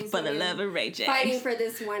 like all these For the women love of Ray J. fighting for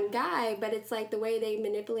this one guy, but it's like the way they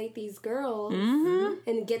manipulate these girls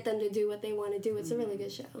and get them to do what they want to do. It's a really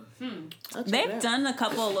good show. They've done a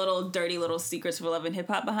couple of little dirty little secrets for Love and Hip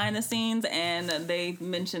Hop behind the scenes, and they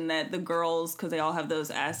mentioned that the girls, because they all have those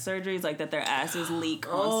ass surgeries, like that their asses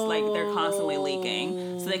leak, like they're constantly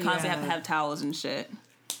leaking, so they constantly have to have towels and shit.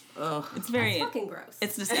 Ugh. It's very, Fucking gross.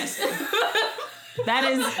 it's disgusting. That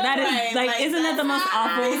is Right, like, like, isn't that the most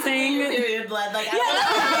awful thing? Period blood. Like, I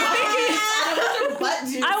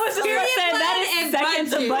was just gonna say that is second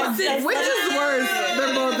to butt. Which is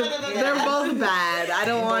worse? They're both bad. I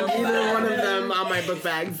don't want either one of them on my book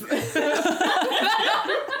bags.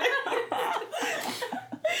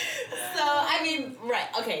 So I mean, right?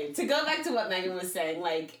 Okay. To go back to what Megan was saying,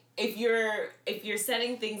 like if you're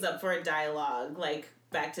setting things up for a dialogue, like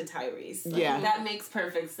back to Tyrese, like, Yeah. that makes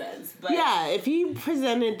perfect sense. But Yeah, if he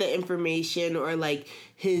presented the information or like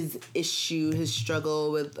his issue, his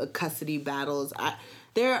struggle with custody battles,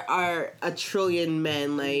 there are a trillion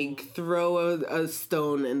men. Like throw a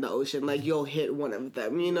stone in the ocean, like you'll hit one of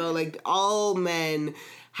them. Like all men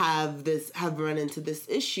have run into this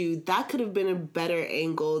issue. That could have been a better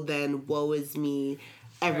angle than "woe is me."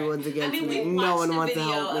 Everyone's against I mean, me. we No watched one the wants to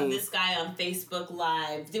video help of me. this guy on Facebook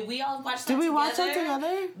Live. Did we all watch that Did we together? watch that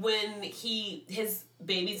together? When his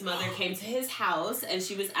baby's mother came to his house and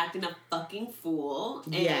she was acting a fucking fool,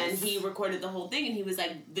 and Yes. he recorded the whole thing, and he was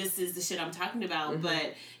like, "This is the shit I'm talking about." Mm-hmm.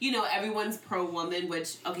 But everyone's pro woman,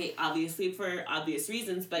 which obviously for obvious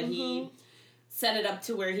reasons, but he set it up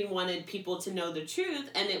to where he wanted people to know the truth,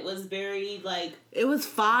 and it was very like, It was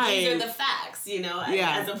fine. these are the facts,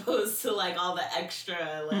 Yeah. as opposed to like all the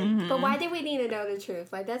extra like. But why did we need to know the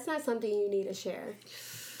truth? Like, that's not something you need to share.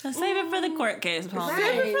 Save it for the court case, Paul. Right.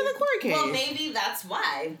 Save it for the court case. Well, maybe that's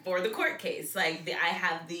why for the court case. Like I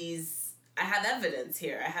have evidence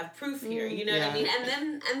here. I have proof here. You know what I Yeah.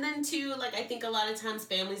 mean? And then too, like I think a lot of times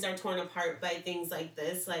families are torn apart by things like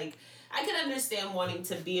this. Like I could understand wanting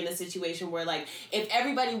to be in a situation where like if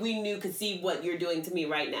everybody we knew could see what you're doing to me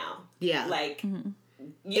right now. Yeah. Like you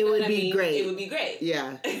It know would what I be mean? great. It would be great.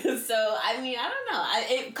 Yeah. So I mean, I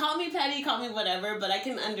don't know. Call me petty, call me whatever, but I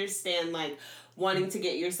can understand like wanting to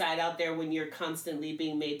get your side out there when you're constantly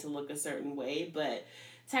being made to look a certain way. But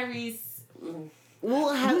Tyrese,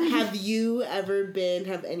 Well, have any of you ever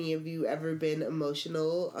been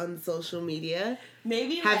emotional on social media?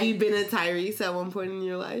 Maybe. Have you been a Tyrese at one point in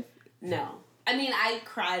your life? No. I mean, I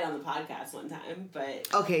cried on the podcast one time, but...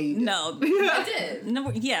 Okay, you did. No. I did.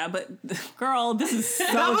 No, yeah, but girl, this is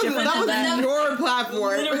so different. That was your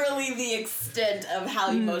platform. Literally the extent of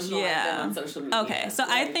how emotional I've been on social media. Okay, so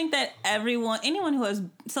I think that anyone who has...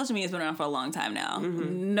 Social media has been around for a long time now.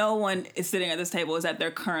 Mm-hmm. No one is sitting at this table is at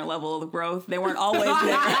their current level of growth. They weren't always there. You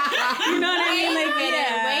know what I mean? Wait a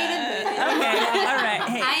minute. Okay, all right.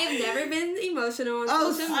 Hey. I have never been emotional on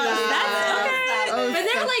social media. That's okay. But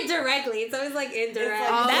they're like directly, so it's like indirect.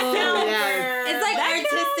 That sounds It's like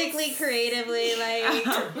artistically, creatively, like.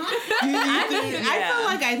 I feel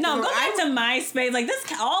like go back to MySpace. Like this,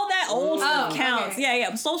 all that old stuff counts. Okay.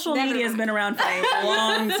 Yeah. Social media has been around for a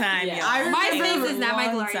long time. Yeah. MySpace is not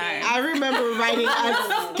my glory days. I remember writing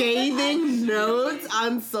a scathing note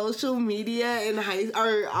on social media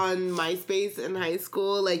on MySpace in high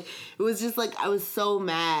school. Like it was just like I was so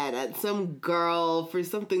mad at some girl for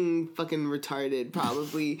something fucking retarded,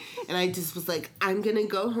 probably, and I just was like, I'm gonna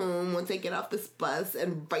go home once I get off this bus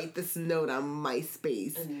and write this note on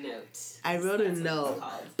MySpace. A note. I wrote a note,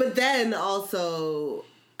 but then also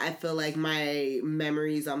I feel like my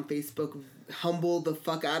memories on Facebook humbled the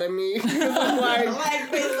fuck out of me. I'm like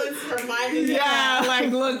Facebook's reminding me. Yeah,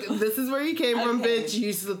 like look, this is where you came from, bitch. You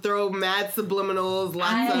used to throw mad subliminals,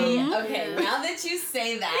 lots of. Okay, now that you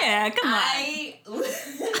say that, yeah, come on.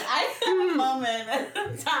 I had a moment at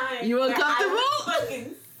a time. You uncomfortable? I was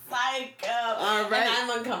fucking psycho. All right.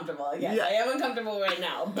 And I'm uncomfortable. Yes, Yeah. I am uncomfortable right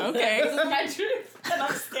now. Okay. This is my truth, and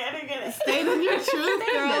I'm standing in it. Stay in your truth,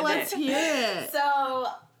 girl. Let's hear it. So.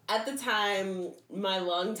 At the time, my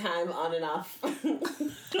long time on and off.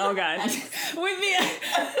 Oh God, with me.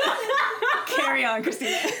 Carry on,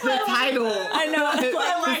 Christina. The title. I know. The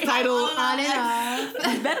title. On and off.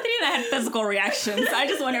 Bethany and I had physical reactions. I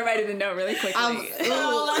just want everybody to know really quickly.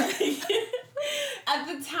 At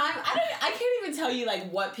the time, I can't even tell you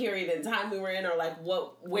like what period in time we were in or like where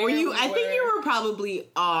were you? We I think you were probably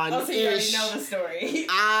on. Oh, so you already know the story.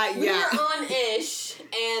 Yeah. We were on-ish,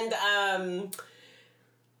 and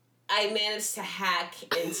I managed to hack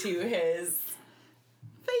into his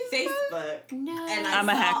Facebook. No. And I'm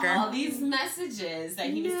a saw hacker. all these messages that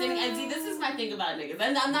he was sending. And see, this is my thing about niggas.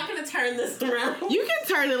 And I'm not going to turn this around. You can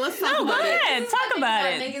turn it. Let's talk Go about it. ahead. Talk about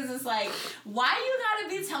it. Niggas is like, why you gotta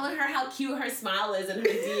be telling her how cute her smile is in her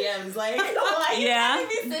DMs? Like, why you gotta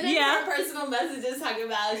be sending her personal messages talking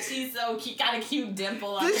about she's so cute, got a cute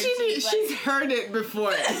dimple on her cheek. She's heard it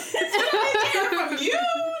before. From you?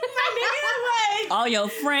 All your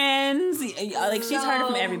friends, like she's heard it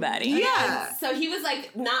from everybody. Yeah. And so he was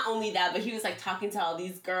like, not only that, but he was like talking to all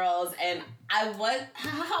these girls, and I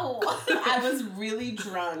was really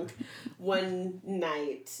drunk one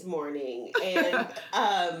morning, and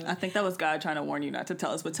I think that was God trying to warn you not to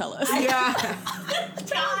tell us, but tell us. Yeah.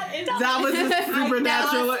 That was the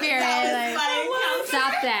supernatural.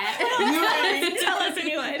 Stop that. Tell us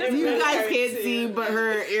anyway. You guys can't see, but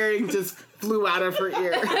her earring just flew out of her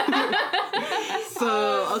ear.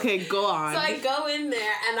 So, okay, go on. So I go in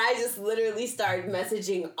there and I just literally start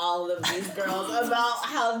messaging all of these girls about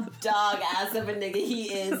how dog ass of a nigga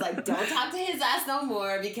he is. Like, don't talk to his ass no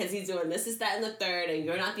more because he's doing this, that, and the third, and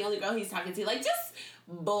you're not the only girl he's talking to. Like, just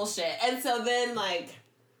bullshit. And so then, like,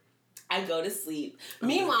 I go to sleep.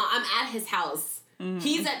 Meanwhile, I'm at his house.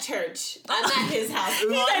 He's at church. I'm at his house.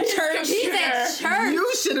 He's at church. He's at church.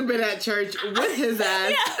 You should have been at church with his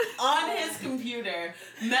ass. On his computer,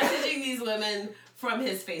 messaging these women from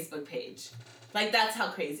his Facebook page. Like, that's how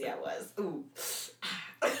crazy I was. Ooh.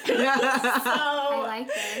 I like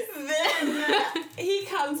this. Then he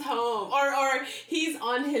comes home, or he's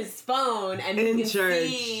on his phone, and you can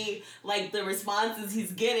see like the responses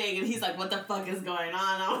he's getting, and he's like, "What the fuck is going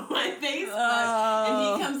on my Facebook?"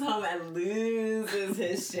 And he comes home and loses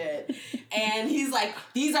his shit, and he's like,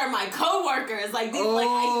 "These are my coworkers, like these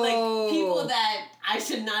like people that I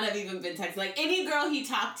should not have even been texting. Like any girl he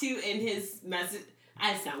talked to in his message."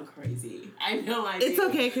 I sound crazy. I know I do. It's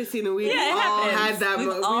okay, Christina. We've all happens. had that. We've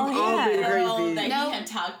all been girl crazy. that he had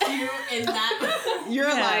talked to in that. You're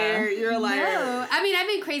a liar. You're a liar. No. I mean, I've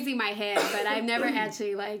been crazy in my head, but I've never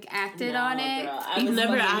actually like acted on it. Girl, You've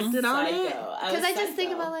never acted on it? Because I just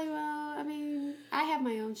think about like, well, I mean, I have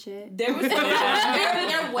my own shit. There was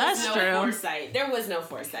there was That's no true. foresight. There was no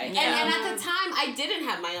foresight. Yeah. And at the time, I didn't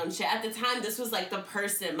have my own shit. At the time, this was like my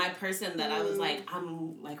person that I was like,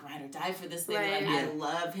 I'm like ride or die for this nigga. Right. Like, I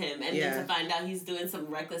love him. And then to find out he's doing some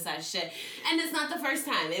reckless ass shit. And it's not the first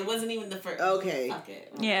time. It wasn't even the first. Okay. Fuck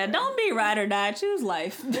it. Yeah, don't be ride or die. Choose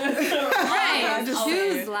life. Right. Just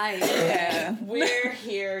choose life. Yeah. We're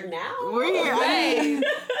here now. We're here. Right.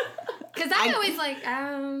 Because I always like,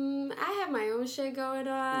 I have my own shit going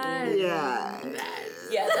on. Yeah.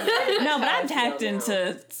 Yeah. No, but I've hacked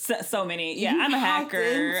into so many. Yeah, I'm a hacked hacker.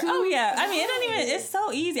 into? Oh yeah, I mean it doesn't even. It's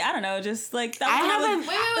so easy. I don't know. Just like that.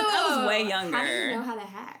 I was way younger. How do you know how to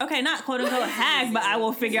hack? Okay, not quote unquote hack, but I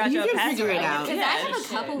will figure out You your can password. figure it out. Because I have a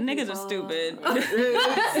couple Niggas people. are stupid.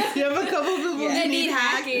 You have a couple people who need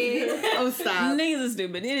hacking. Oh, stop. Niggas are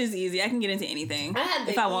stupid. It is easy. I can get into anything I had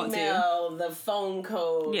the if I want to. email, the phone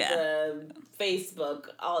code, Yeah. the Facebook,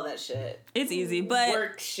 all that shit. It's easy, but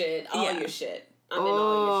Work shit, all yeah. your shit. I'm in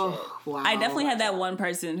all your shit. Oh, wow. I definitely had that one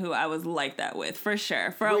person who I was like that with for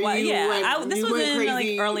sure for a Where while. you Yeah, went- this you was went in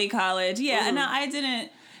crazy. like early college. Yeah, and I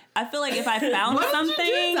didn't. I feel like if I found What did you do,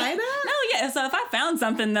 something, Dinah? no, yeah. So if I found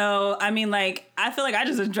something though, I mean, like I feel like I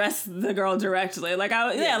just addressed the girl directly, like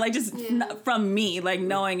like just from me, like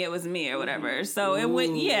knowing it was me or whatever. So it would,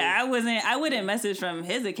 I wouldn't message from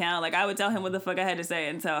his account. Like I would tell him what the fuck I had to say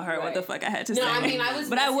and tell her what the fuck I had to say. No, I mean I was,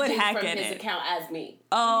 but I would messaging hack from at his it. account as me.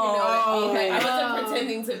 Oh, Okay. I wasn't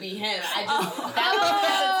pretending to be him. I just that was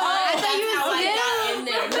I thought you how was I got in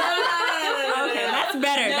there. No. okay, that's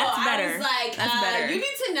better. No, that's better. I was like, that's better. you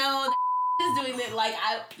need to know that is doing it like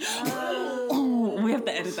I. We have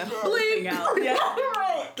to edit that whole thing out. Yeah.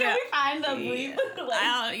 Can we find the bleep?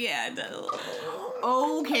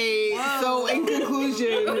 Okay, so in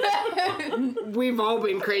conclusion, we've all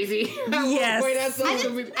been crazy. Yes.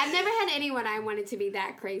 I've never had anyone I wanted to be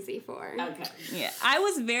that crazy for. Okay. Yeah, I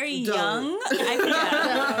was very Don't. young.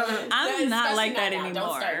 I'm not like that Don't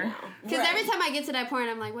start anymore. now. Because every time I get to that point,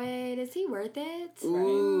 I'm like, wait, is he worth it?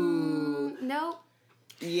 Ooh. Nope.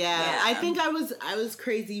 Yeah, I think I was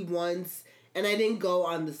crazy once, and I didn't go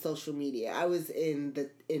on the social media. I was in the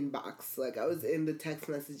inbox, like I was in the text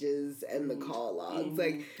messages and the call logs,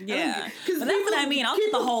 like Yeah, because but that's what I mean. I'll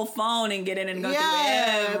get the whole phone and get in and go through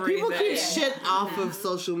everything. people keep shit off of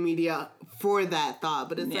social media for that thought,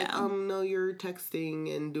 but it's Yeah. like, no, you're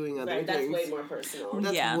texting and doing other Right, that's things. way more personal.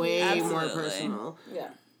 That's Yeah, way more absolutely. personal. Yeah.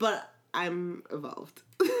 But I'm evolved.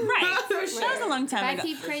 Right, that was a long If time I ago.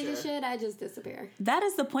 keep crazy shit, I just disappear. That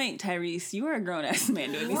is the point, Tyrese. You are a grown ass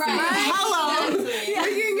man doing these things. Hello, Exactly.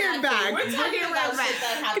 bringing it back. We're talking about shit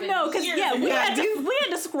that happened. No, because years we ago. had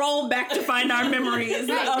to scroll back to find our memories Right.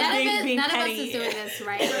 of None things of being us petty. is doing this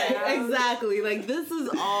right now. Exactly. Like this is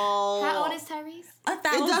all. How old is Tyrese?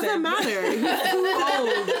 1,000. It doesn't matter.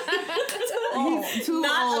 He's too old.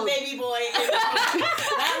 Not old. a baby boy.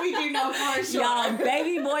 That we do know for sure. Y'all,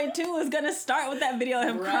 Baby Boy 2 is gonna start with that video of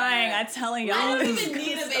him Right. crying. I'm telling y'all. I don't even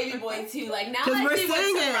need a baby boy too. Like now 'Cause I we're see what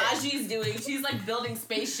saying it. Taraji's doing. She's like building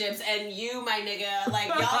spaceships, and you, my nigga, like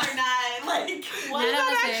y'all are not like what None of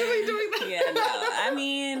us Actually is. doing that. Yeah, no. I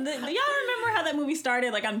mean, y'all remember how that movie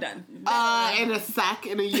started? Like, I'm done. And a sack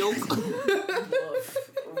and a yoke.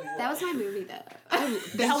 That was my movie though.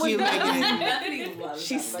 Thank you, Megan.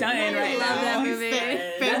 She's stunning right Love now. that movie.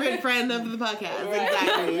 Favorite friend of the podcast.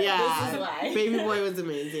 Exactly. Yeah. This is why. Baby Boy was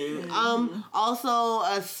amazing. Also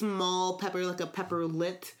a small pepper, like a pepper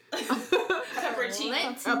lit. Pepper cheek.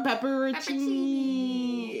 Lit. A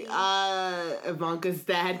pepperoncini. Ivanka's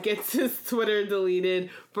dad gets his Twitter deleted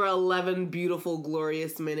for 11 beautiful,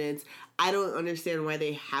 glorious minutes. I don't understand why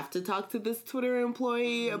they have to talk to this Twitter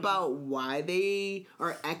employee about why they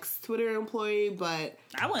are ex-Twitter employee, but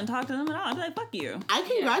I wouldn't talk to them at all. I'd be like, fuck you. I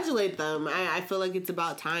congratulate them. I feel like it's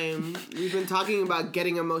about time. We've been talking about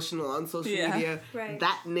getting emotional on social media. Right.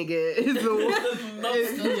 That nigga is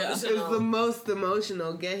most is the most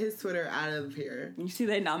emotional. Get his Twitter out of here. You see,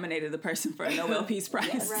 they nominated the person for a Nobel Peace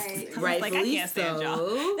Prize. Right. I was like, I Rightfully can't stand so.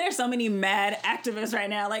 y'all. There's so many mad activists right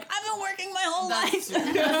now. Like, I've been working my whole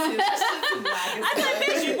life. I said,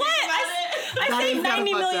 bitch, what? I That saved is kinda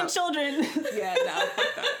 90 fucked million up. children. Yeah, no,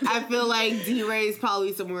 fuck that. I feel like D-Ray's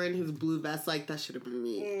probably somewhere in his blue vest. Like that should have been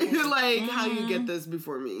me. Like how you get this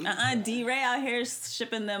before me? D-Ray out here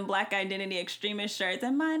shipping them Black Identity Extremist shirts,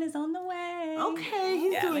 and mine is on the way. Okay,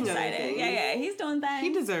 he's Yeah, I'm doing other excited. things. Yeah, he's doing things. He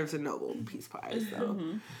deserves a Nobel Peace Prize though.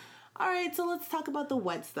 All right, so let's talk about the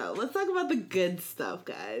wet stuff. Let's talk about the good stuff,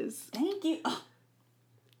 guys. Thank you. Oh,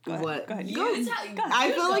 What? Go ahead. You tell-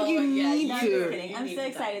 I feel like you Yeah, need no, to. you're kidding. I'm You so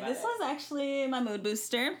need to talk excited. about This it. was actually my mood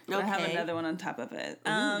booster. But I have Okay. another one on top of it.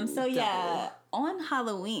 So yeah, on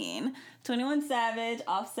Halloween, 21 Savage,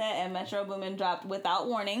 Offset, and Metro Boomin dropped Without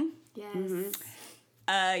Warning. Yes.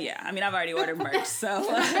 Yeah, I mean, I've already ordered merch, so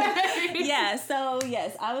yeah. So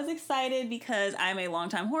yes, I was excited because I'm a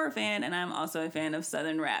longtime horror fan, and I'm also a fan of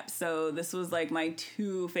Southern rap. So this was like my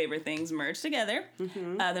two favorite things merged together.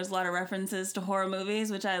 There's a lot of references to horror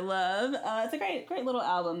movies, which I love. It's a great little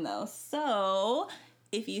album, though. So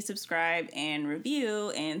if you subscribe and review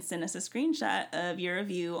and send us a screenshot of your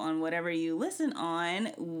review on whatever you listen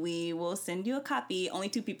on, we will send you a copy. Only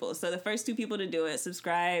 2 people. So the first 2 people to do it,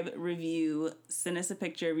 subscribe, review, send us a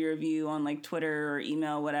picture of your review on like Twitter or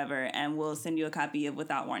email, whatever, and we'll send you a copy of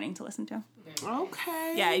Without Warning to listen to.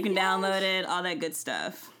 Okay. Yeah, you can download it, all that good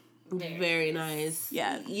stuff. Very nice.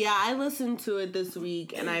 Yeah. Yeah, I listened to it this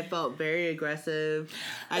week and I felt very aggressive.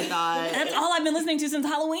 I thought That's all I've been listening to since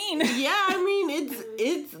Halloween. yeah, I mean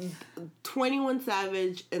it's 21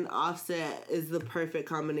 Savage and Offset is the perfect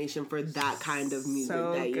combination for that kind of music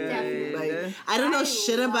So that you good. like. I don't know I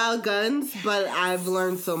shit love about guns, but I've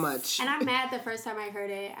learned so much. And I'm mad the first time I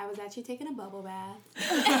heard it, I was actually taking a bubble bath.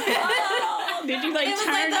 Did you like It was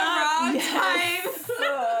turn like the up? wrong Yes. time.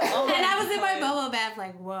 And I was in my bubble bath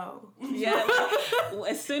like, whoa. Yeah.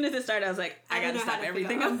 As soon as it started, I was like, I I gotta don't know stop how to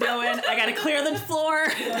everything feel. I'm doing. I gotta clear the floor.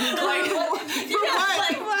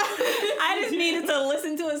 I just needed to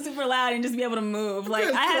listen to it super loud and just be able to move. Like,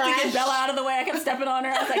 I had to get Bella out of the way. I kept stepping on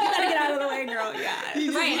her. I was like, you gotta get out of the way, girl.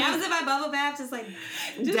 Yeah. Right, and I was in my bubble bath just like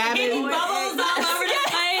Dabbing bubbles all over the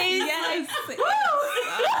place. Yes.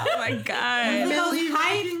 Oh my god. The most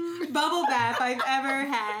hype bubble bath I've ever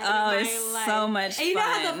had Oh, in my it's life. so much And you know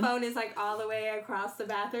how fun. the phone is like all the way across the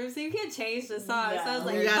bathroom, so you can't change the song. So I was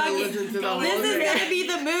like, You gotta fuck it. listen to the whole This is thing. gonna be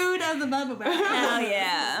the mood of the bubble bath. Hell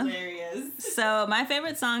yeah. Hilarious. So my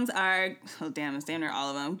favorite songs are, oh damn, it's damn near all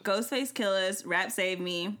of them. Ghostface Killers, Rap Save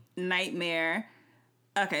Me, Nightmare.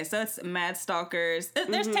 Okay, so it's Mad Stalkers.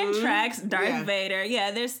 There's 10 tracks. Darth Yeah. Vader.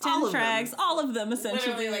 Yeah, there's 10 All of tracks. All of them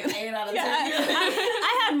essentially. Literally like 8 out of 10. Yeah,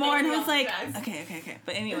 I had more and I was like, Tracks. okay.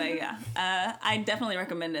 But anyway, yeah. I definitely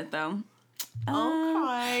recommend it though.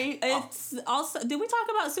 Okay. It's also, did we talk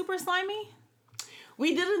about Super Slimy?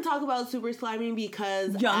 We didn't talk about Super Slimy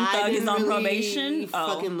because Young I Thug is didn't on really probation?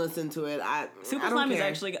 Oh. Fucking listen to it. Super I don't Slimy is care.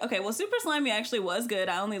 actually okay. Well, Super Slimy actually was good.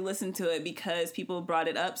 I only listened to it because people brought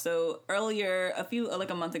it up. So earlier,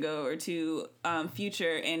 a month ago or two,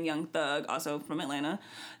 Future and Young Thug, also from Atlanta,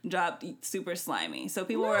 dropped Super Slimy. So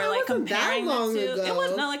people No, were it like wasn't that comparing the long two. ago. It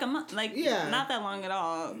was not like a month, like Yeah. not that long at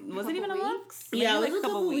all. Was it even a month? weeks? Maybe Yeah, it like was a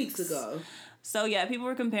couple weeks ago. So yeah, people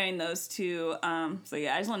were comparing those two. So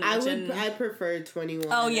yeah, I just wanted to mention. I prefer 21.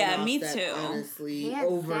 Oh, yeah, and me Offset, too. Honestly, Hands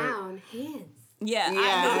over. down, hands. Yeah, Yeah.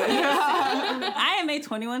 I am a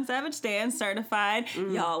 21 Savage stan certified.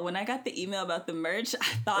 Y'all, when I got the email about the merch, I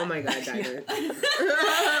thought, Oh my god, Diner.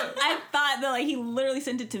 I thought that like he literally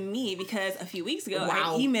sent it to me because a few weeks ago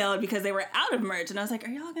Wow. I emailed because they were out of merch and I was like,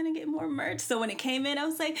 are y'all gonna get more merch? So when it came in, I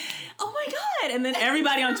was like, oh my god! And then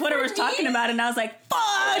everybody on Twitter was talking about it and I was like,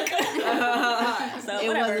 fuck! So It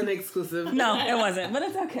whatever. wasn't exclusive. No, it wasn't, but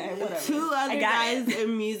it's okay. Whatever. 2 other I got guys it.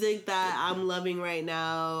 in music that I'm loving right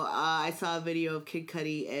now. I saw a video of Kid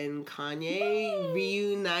Cudi and Kanye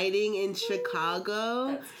reuniting in Chicago.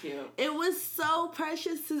 That's cute. It was so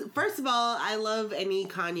precious. First of all, I love any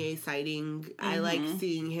Kanye sighting. I like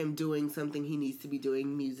seeing him doing something he needs to be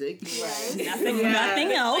doing, music. Right. Nothing, Yeah.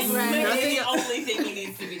 nothing else. Literally Nothing- the only thing he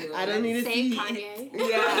needs to be doing. I don't need to Save see. Kanye.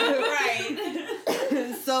 Yeah.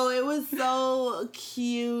 Right. So it was so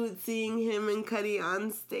cute seeing him and Cudi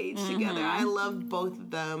on stage together. I loved both of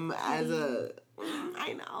them as a.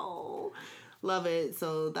 I know. Love it.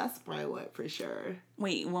 So that's probably what for sure.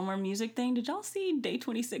 Wait, one more music thing. Did y'all see Day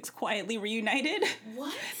 26 quietly reunited?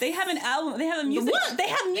 What? They have an album. They have a music. What? They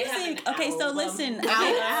have They music. have an Okay, so album. listen.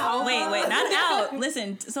 Out. Wait, not out.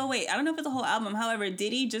 Listen. So wait, I don't know if it's a whole album. However,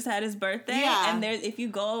 Diddy just had his birthday, Yeah. and there's if you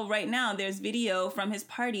go right now, there's video from his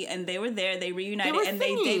party, and they were there. They reunited, They were and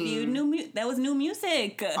singing. they debuted new. That was new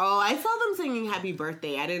music. Oh, I saw them singing "Happy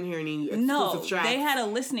Birthday." I didn't hear any exclusive No, tracks. they had a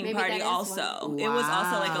listening Maybe party that is also. one. It was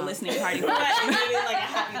also like a Wow. listening party. Maybe like a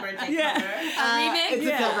happy birthday Yeah. cover. Remix? It's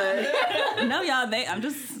a cover. No, y'all. I'm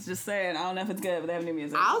just saying. I don't know if it's good, but they have new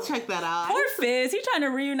music. I'll check that out. Poor Fizz, he trying to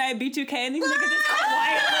reunite B2K and these niggas just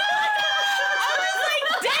quiet. I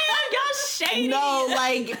was like, damn, y'all shady. No,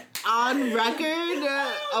 like on record,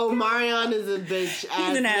 Omarion is a bitch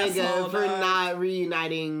ass an nigga asshole, for dog. not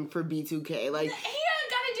reuniting for B2K. Like He ain't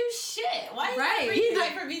gotta do shit. Why Right. he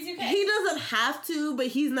reunite for B2K? He doesn't have to, but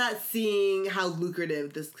he's not seeing how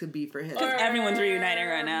lucrative this could be for him. Or Everyone's reuniting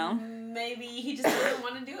right now. Maybe he just doesn't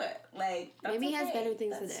want to do it. Like, that's Maybe he has okay. better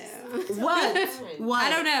things to do. What? fine. What? I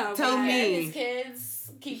don't know, Tell but- His me. kids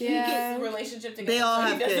keep Yeah. his relationship together. They all so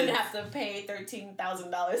have he doesn't kids. have to pay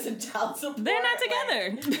 $13,000 in child support. They're not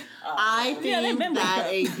Like, together. I think Yeah, they've been that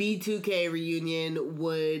a broke up. B2K reunion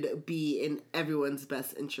would be in everyone's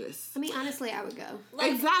best interest. I mean, honestly, I would go.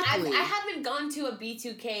 Like, Exactly. I haven't gone to a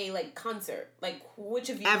B2K like concert. Like, which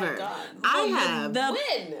of you Ever. have gone? I have. The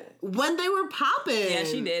When they were popping. Yeah,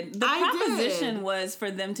 she did. The I proposition did. was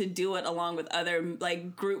for them to do it along with other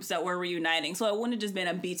like groups that were reuniting. So it wouldn't have just been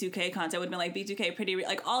a B2K concert. It would have been like B2K Pretty,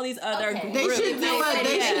 like all these other Okay. They groups. should do a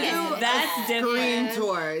they should Yeah, do that's a Scream different.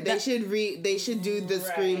 tour. They should do the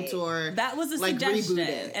Scream Right. tour. That was a like, suggestion, reboot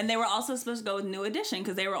it. and they were also supposed to go with New Edition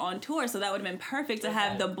because they were on tour. So that would have been perfect to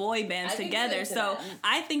have the boy bands I could together. get into So that.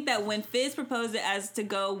 I think that when Fizz proposed it as to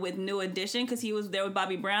go with New Edition because he was there with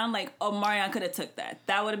Bobby Brown, like Omarion could have took that.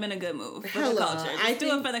 That would have been a good move for Hello. the culture. Just I do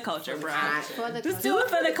think- it for the culture, bro. For the Just do it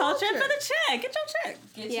for the culture and for the check. Get your check.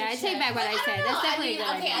 Get Yeah, your I take check. back what I But said. don't That's know. definitely a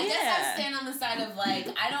good okay, I idea. guess Yeah. I stand on the side of like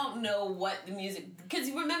I don't know what the music because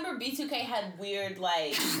you remember B2K had weird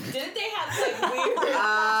like didn't they have like weird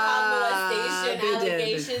child molestation they did.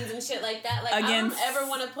 allegations and shit like that? Like Against- I don't ever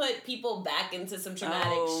want to put people back into some traumatic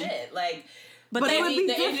Oh. shit. Like, But But they it would be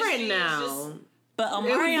the different industry is now. just- But would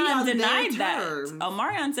be Omarion on their denied that. terms.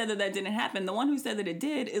 Omarion said that didn't happen. The one who said that it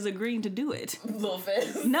did is agreeing to do it. Lil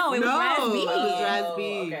Fizz. No, it was No, Raz it B. was Raz B.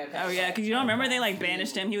 Okay, okay. Oh yeah, because you don't remember they like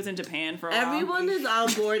banished him. He was in Japan for a while. Everyone is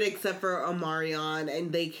on board except for Omarion,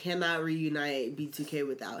 and they cannot reunite B2K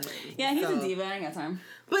without him. Yeah, he's So- a diva. I ain't got time.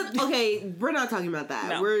 But okay, we're not talking about that.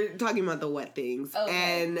 No. We're talking about the wet things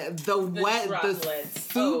Okay. and the droplets.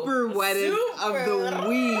 super Oh, wettest of the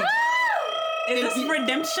week. Is this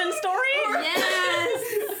redemption story? Yes.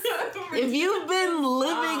 If you've been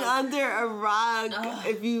living God. under a rock,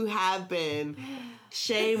 if you have been,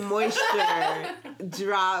 Shea Moisture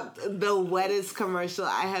dropped the wettest commercial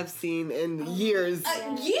I have seen in years.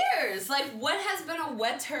 Years. Like, what has been a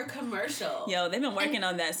wetter commercial? Yo, they've been working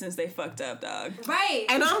on that since they fucked up, dog. Right.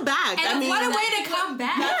 And I'm back. And I mean, what a way to come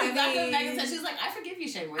back. Back and she's like, I forgive you,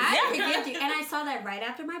 Shea Moisture. I forgive you. And I saw that right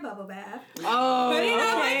after my bubble bath. oh, Putting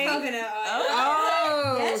on okay. my coconut oil.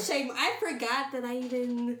 oh, That's shame. I forgot that I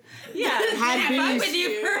even Yeah, had fuck beef. with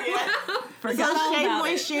you for a while. forgot So all Shea about it.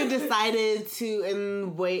 Moisture decided to,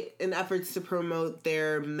 in efforts to promote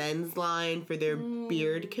their men's line for their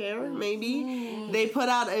beard care, maybe they put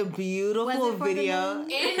out a beautiful Was it for the video.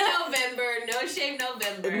 men? In November, No Shave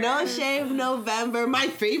November. No Shave November, my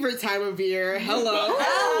favorite time of year. Hello.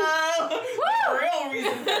 The real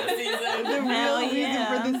reason for the season. The Hell real yeah. reason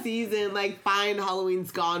for the season, like fine,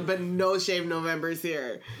 Halloween's gone, but No Shave November's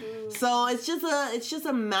here. So it's just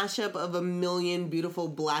a mashup of a million beautiful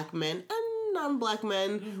black men and non-black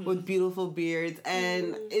men with beautiful beards,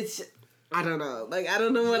 and it's I don't know, like I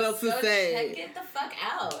don't know what else to Go say. check it the fuck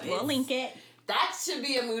out. We'll link it. That should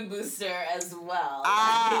be a mood booster as well.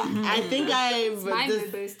 I think My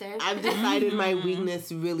mood booster. I've decided my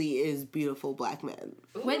weakness really is beautiful black men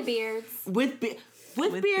With beards. with With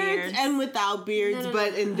beards beards. and without beards, No.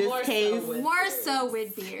 but in this More so case. with- More so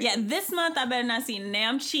with beards. Yeah, this month I better not see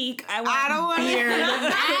Nam cheek. I want I don't want beard.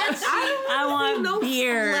 I want no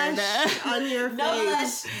beard. flesh on your no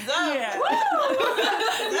face. flesh.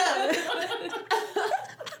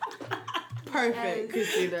 Perfect,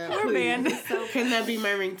 Christina. We're please. banned. Can that be my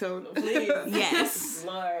ringtone? Please. Yes.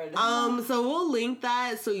 Lord. So we'll link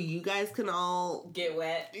that so you guys can all. Get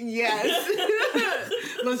wet. Yes.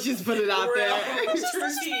 Let's just put it out there. Real.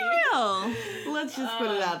 Let's just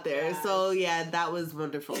put it out there. gosh. So yeah, that was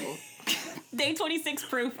wonderful. Day 26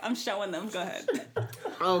 proof. I'm showing them. Go ahead.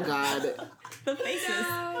 Oh God. The faces.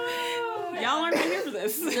 Y'all aren't here for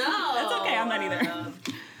this. No. That's okay. I'm not either.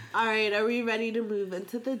 All right, are we ready to move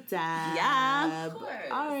into the dab? Yeah. Of course.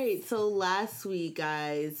 All right, so last week,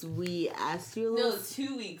 guys, we asked you a No, little.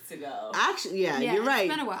 2 weeks ago. Actually, yeah, Yeah, you're right.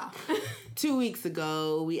 It's been a while. 2 weeks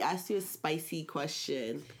ago, we asked you a spicy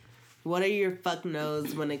question. What are your fuck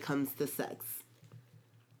nos when it comes to sex?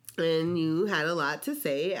 And you had a lot to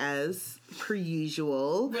say, as per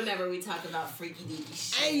usual. Whenever we talk about freaky deaky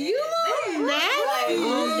shit. And you look nasty.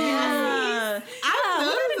 Yeah. I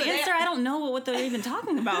Look at know an answer. I don't know what they're even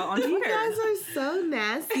talking about on You guys Twitter. are so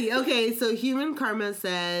nasty. Okay, so Human Karma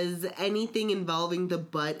says anything involving the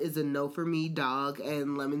butt is a no for me, dog.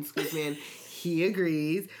 And Lemon Scoop Man, he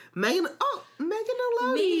agrees. Megan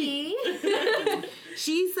Elodie. Me.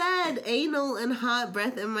 She said anal and hot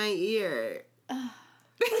breath in my ear.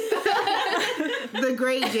 The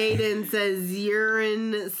great Jaden says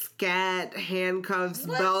urine, scat, handcuffs,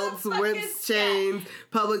 belts, fuck whips, is chains,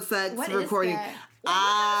 public sex, What is recording. that?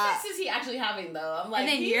 What sex is he actually having though? I'm like, And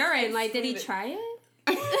then he's urine. Like, did he excluded. try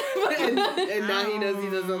it? and now he knows he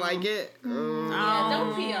doesn't like it. Yeah,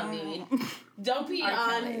 don't pee on me. Don't pee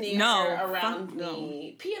on me No. or around Fuck no.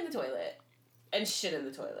 me. Pee in the toilet. And shit in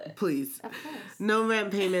the toilet. Please. Of course. No rent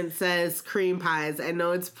payment says cream pies. I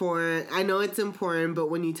know it's important. I know it's important, but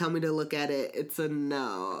when you tell me to look at it, it's a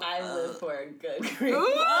no. I live for a good cream.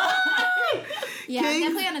 Yeah, I'm Kings-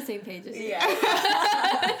 definitely on the same page as you. Yeah.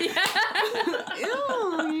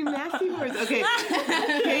 Ew, you nasty words. Okay.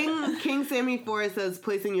 King Sammy Forrest says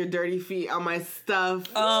placing your dirty feet on my stuff.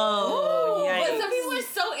 Oh, But yikes. some people are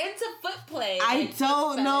so into foot play. I like,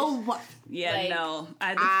 don't foot know fetish. what. Yeah, Like, no. The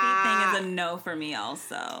feet thing is a no for me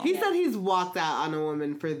also. He said he's walked out on a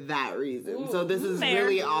woman for that reason. So this is Fair.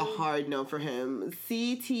 really a hard no for him.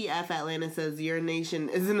 CTF Atlanta says urination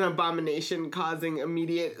is an abomination causing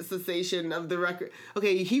immediate cessation of the record.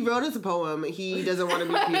 Okay, he wrote us a poem. He doesn't want to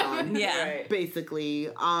be peed on. Yeah. Right. Basically.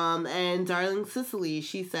 And Darling Cicely,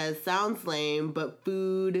 she says, sounds lame, but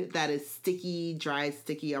food that is sticky, dry,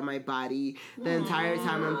 sticky on my body. The entire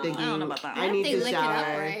time I'm thinking, I don't know about that. I need They to lick it up,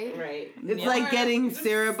 shower. right? Right. It's like getting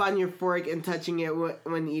syrup on your fork and touching it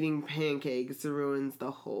when eating pancakes. It ruins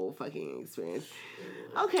the whole fucking experience.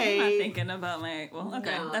 I'm not Okay. thinking about my. Well,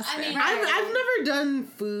 okay, No, that's I fair. mean, I've never done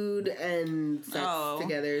food and sex Oh.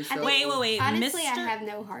 together. So. Wait. Honestly, I Mr. have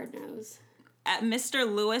no hard nose. Mr.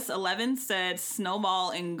 Lewis 11 said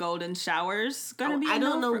snowball and golden showers gonna be. I a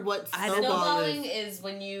don't no know for- what I didn't snowball know. Snowballing is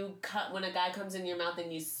when you cut when a guy comes in your mouth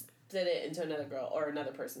and you spit it into another girl or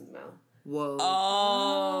another person's mouth. Whoa.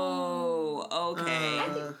 Oh, okay.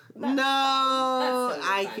 No,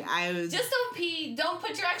 I was Just don't pee. Don't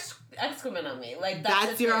put your excrement on me. Like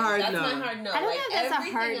That's the your thing. hard That's no. my hard no. I don't like, know if that's a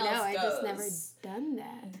everything hard no. else I just never goes. done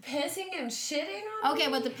that. Pissing and shitting on Okay,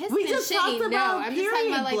 me? but the pissing We and just talked shitting, no. about I'm just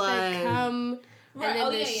talking about like period the cum Right. and then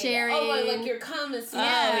Oh, the yeah, sharing. Oh, like your cum is. Oh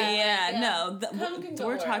yeah, no. Cum can go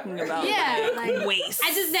We're talking wherever. about Yeah, like- waste.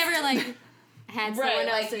 I just never like had someone Right,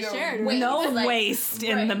 else like to your share it waist. with. no like- waste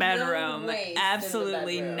in the Right, bedroom. no waste in the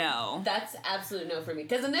Absolutely bedroom. no. That's absolute no for me.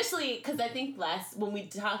 Because initially, I think when we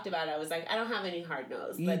talked about it, I was like, I don't have any hard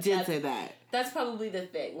nose. You But did that's, say that. That's probably the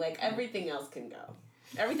thing. Like everything else can go.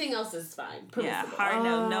 Everything else is fine. Yeah, Permissible. hard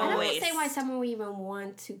no, I no don't waste. understand why someone would even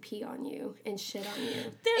want to pee on you and shit on you. There's a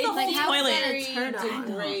It's whole like, how is toilet. that very turn on?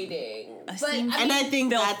 degrading. But seems- And I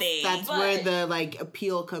think filthy. that's But- where the like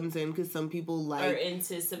appeal comes in because some people or like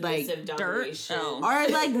into submissive dirt? domination. Oh. or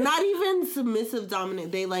like not even submissive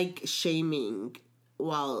dominant. They like shaming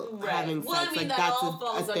while Right. having sex. Well, I mean, like that that's all a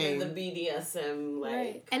falls thing. under the BDSM, like.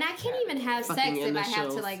 Right. And I can't even have sex Fucking if I have to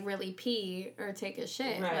initials. like really pee or take a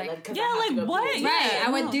shit. Right, Like, 'cause I Yeah, have to like go what? pee. Right, Yeah, I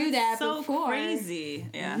would no, do that's that so before. Crazy.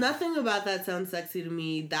 Yeah. Nothing about that sounds sexy to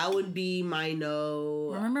me. That would be my no.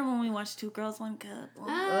 Remember when we watched Two Girls, One Cup?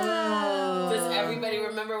 Oh. Does everybody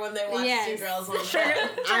remember when they watched Yes. Two Girls One Trigger,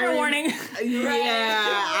 Cup? trigger warning. Yeah,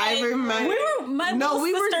 I Like, remember. My No, little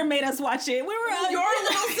we were- sister made us watch it. We were Your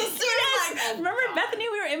little sister? Yes. Like, oh, Remember God. Bethany?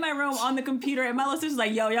 We were in my room on the computer, and my little sister was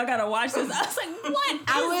like, "Yo, y'all gotta watch this." I was like, "What is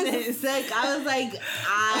I was this?" sick. I was like,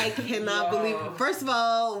 I cannot Yo. believe. First of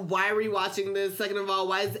all, why are we watching this? Second of all,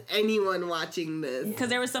 why is anyone watching this? Because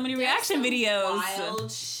there were so many There's reaction some videos.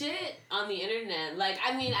 Wild shit on the internet. Like,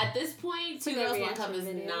 I mean, at this point, Two Like a Girls One Cup reaction is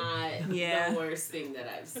video. not Yeah. the worst thing that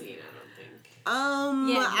I've seen. I don't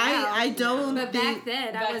think. Yeah, now. I don't But think. back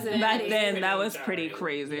then, Back I wasn't then- Back ready. then, that Pretty was pretty jarring.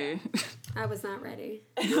 crazy. I was not ready.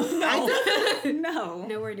 No.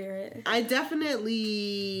 Nowhere near it. I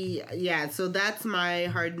definitely, yeah. So that's my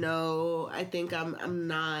hard no. I think I'm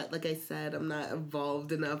not, like I said, I'm not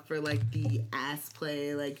evolved enough for like the ass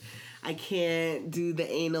play. Like I can't do the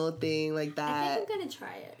anal thing like I that. think I'm gonna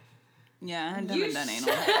try it. Yeah, I haven't You done should.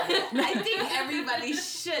 anal. I think everybody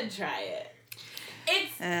should try it.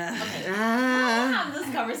 It's Ah. have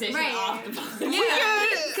this conversation Right. off the podcast.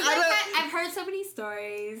 Because I don't- I've heard so many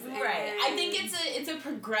stories. Right. I think it's a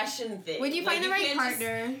progression thing. When you find the right can't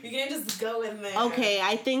partner. you can't just go in there. Okay,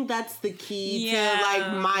 I think that's the key Yeah. to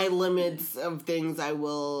like my limits of things I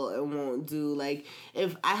will and won't do. Like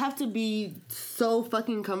if I have to be so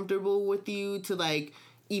fucking comfortable with you to like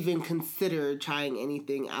even consider trying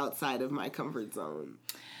anything outside of my comfort zone.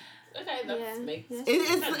 Okay, that Yeah. makes Yeah.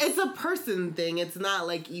 It's a person thing. It's not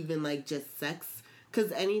like even like just sex.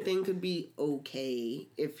 Because anything could be okay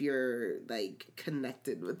if you're like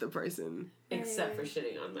connected with the person. Except for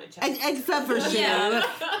shitting on my chest. Except for shit. Yeah.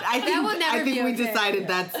 I think we decided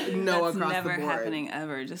that's no That's across never the board. happening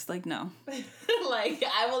ever. Just like, no. Like,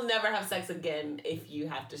 I will never have sex again if you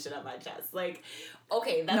have to shit on my chest. Like,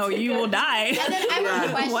 okay, that's No, you will die. And then I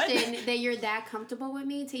would What? question that you're that comfortable with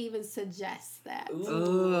me to even suggest that.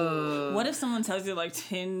 Ugh. What if someone tells you like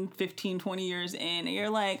 10, 15, 20 years in and you're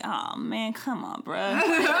like, oh man, come on, bruh.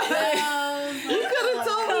 You could have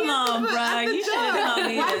told me. Come on, bruh. You should have told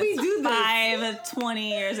me Why we this do this? 5, 20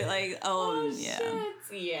 years. Like, yeah. Shit.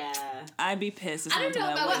 Yeah. I'd be pissed if I don't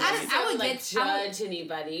someone know told if me I that. would I would like get- I would- judge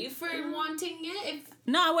anybody for wanting it. If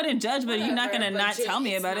No, I wouldn't judge, but you're not whatever, gonna but not tell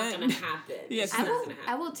me about it's it. not gonna happen. Yeah, It's I not I will, gonna I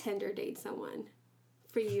happen. will Tinder date someone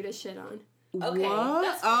for you to shit on. Okay, What?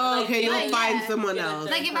 that's Oh, like, okay. You'll like, find yeah. someone Get a else.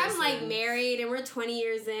 third Like if I'm like person. married and we're 20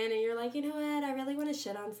 years in and you're like, you know what, I really want to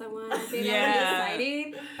shit on someone. I think Yeah. that would be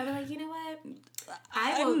exciting. I'll be like, you know what,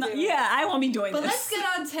 I will do it. Yeah, I won't be doing But this. let's get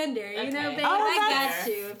on Tinder, you know, Okay. babe. Oh, I that's- got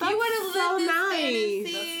you. If that's you want to live so this nice.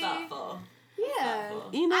 fantasy, That's thoughtful. yeah.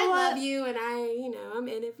 Thoughtful. You know I what? love you, and I'm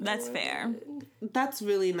in it. For That's it. fair. That's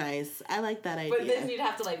really nice. I like that idea. But then you'd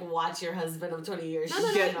have to like watch your husband of 20 years.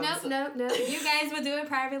 No. shit on No. You guys would do it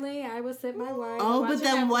privately. I would sip my wine. Oh, watch but it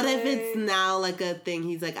then what if Netflix. it's now like a thing?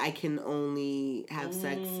 He's like, I can only have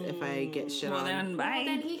sex if I get shit Well, on. then, Well, bye.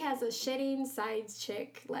 then he has a shitting side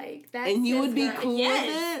chick like that. And you would be cool with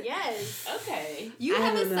yes, it? Yes. Okay. You I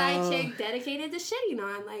have a don't side know. chick dedicated to shitting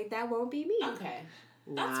on. Like that won't be me. Okay.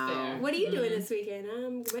 That's Wow. fair. What are you doing this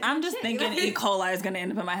weekend? I'm just thinking E. coli is gonna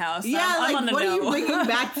end up in my house. So Yeah, I'm on like the what are you no. bringing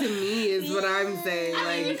back to me is what I'm saying. I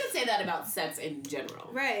mean, you Like, could say that about sex in general.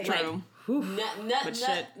 Right. True. But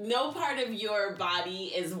shit. No part of your body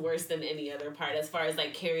is worse than any other part. As far as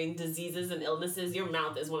like carrying diseases and illnesses, your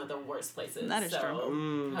mouth is one of the worst places. That is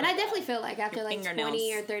true. And I definitely feel like after like fingernails.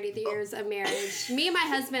 20 or 30 years of marriage, me and my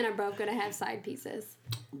husband are both gonna have side pieces.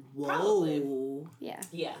 whoa. Probably. Yeah.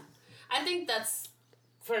 Yeah. I think that's,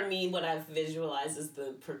 for me, what I've visualized is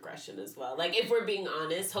the progression as well. Like, if we're being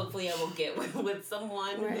honest, hopefully I will get with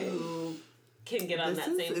someone Right. who can get on This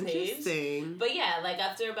that is same page. interesting. But yeah, like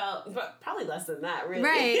after about, probably less than that, really.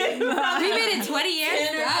 Right. We made it 20 years.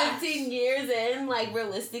 10 or Yeah. 15 years in, like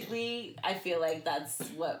realistically, I feel like that's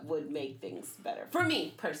what would make things better. For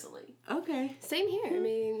me, personally. Okay. Same here. I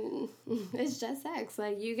mean, it's just sex.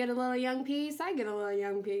 Like you get a little young piece, I get a little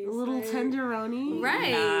young piece. A little like, tenderoni.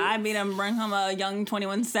 Right. Nah, I mean, I'm bring home a young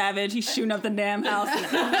 21 Savage. He's shooting up the damn house. I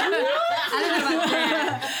don't know about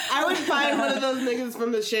that. I would find one of those niggas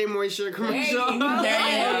from the Shea Moisture commercial. There you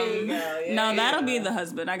go. Yeah, No, yeah. that'll be the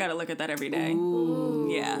husband. I gotta look at that every day. Ooh.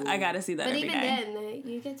 Yeah, I gotta see that But every even day.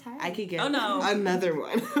 then, you get tired. I could get Oh, no. another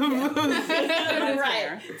one.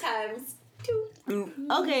 Right. Times 2.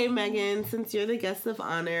 Okay, Megan, since you're the guest of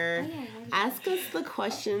honor, yeah. ask us the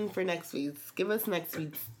question for next week's. Give us next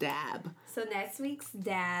week's dab. So next week's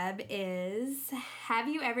dab is: have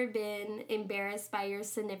you ever been embarrassed by your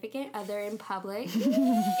significant other in public?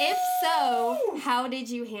 If so, how did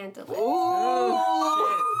you handle it? Ooh.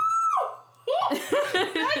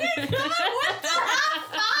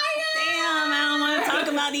 Damn, I don't want to talk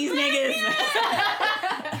about these niggas.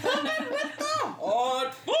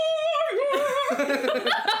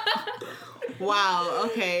 Wow.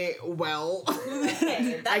 Okay. Well,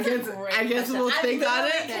 Okay, that's I guess- a great I guess question. we'll think on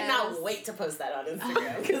it. I cannot wait to post that on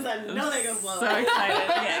Instagram because I know they're gonna blow So up. excited.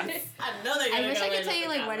 Yes. I know they're gonna I wish go I could in tell the you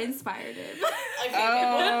like what comments. inspired it.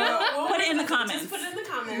 Okay, we'll Put it in the just comments. put it in the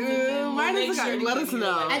comments. and then we'll mine make is sure to let give us you,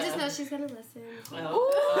 know. like, I a- just know she's gonna listen.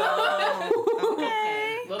 Okay.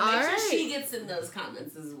 Well, make All sure right. she gets in those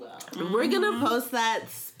comments as well. We're gonna post that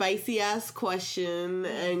spicy ass question,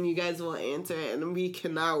 and you guys will answer it, and we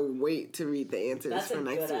cannot wait to read the answers That's for a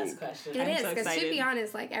next good ass week. question. It I'm is so because to be excited.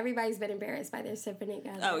 honest, like everybody's been embarrassed by their significant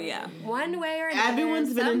other. Oh, yeah. one way or another.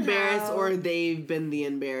 Everyone's been somehow. embarrassed, or they've been the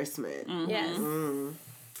embarrassment. Yes.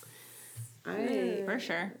 All right. For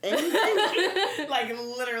sure. Anything? Like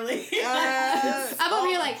literally. I'm over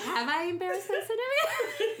here like, have I embarrassed my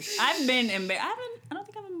significant? I've been embarrassed. I don't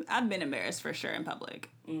think I've been embarrassed for sure in public.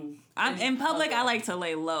 I'm in public. I like to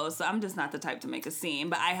lay low, so I'm just not the type to make a scene.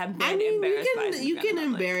 But I have been I mean, embarrassed by you significant can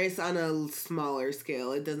in public. embarrass on a smaller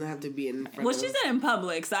scale. It doesn't have to be in front Well, of she said in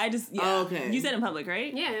public, so I just yeah. Oh, okay. You said in public,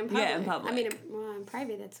 right? Yeah, in public. Yeah, in public. I mean, in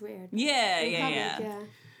private, that's weird. yeah, In yeah, public, yeah.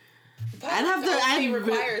 I'd have to- Only I'd-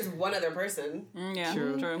 requires one other person. Yeah,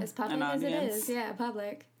 True. true. As public An as it audience. is, yeah,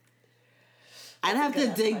 public. I'd have to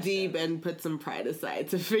dig deep and put some pride aside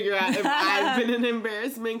to figure out if I've been an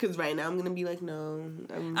embarrassment. Because right now I'm gonna be like, no,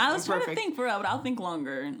 I was trying to think for real, but I'll think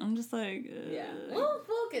longer. I'm just like, yeah, we'll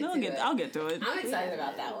get to it. I'll get to it. I'm excited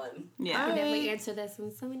about that one. Yeah, I can definitely answer this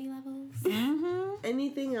on so many levels.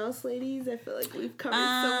 Anything else, ladies? I feel like we've covered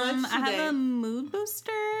so much today. I have a mood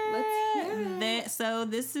booster. Let's hear it. So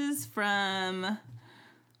this is from.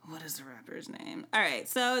 What is the rapper's name? All right,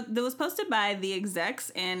 so it was posted by The Execs,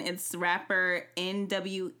 and it's rapper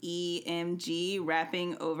NWEMG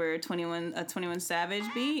rapping over 21 Savage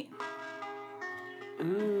beat.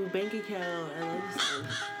 Ooh, bank account. I love this one.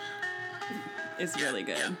 It's really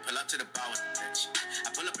good. Yeah, pull up to the bar with the bitch. I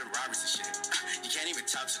pull up in Roberts and shit. You can't even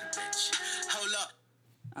talk to the bitch. Hold up.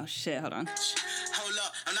 Oh shit, hold on. Hold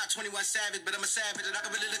up, I'm not 21 Savage, but I'm a savage and I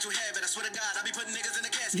can really let you have it. I swear to God, I be putting niggas in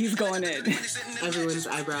the casket. He's going in. Everyone's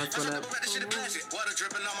eyebrows went up. Water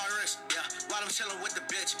dripping on my wrist, yeah. While I'm chilling with the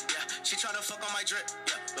bitch, yeah. She tryna fuck on my drip,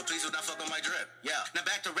 yeah. But please do not fuck on my drip, yeah. Now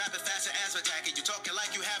back to rapping fast and ass attacking. You talking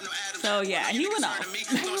like you have no Adam. So yeah, he went off.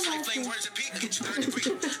 I was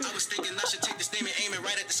thinking I should take this name and aim it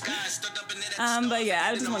right at the sky. But yeah,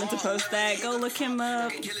 I just wanted to post that. Go look him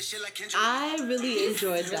up. I really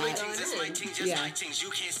enjoyed that. Yeah.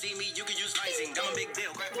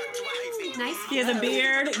 Nice. He has a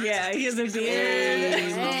beard. Yeah, he has a beard.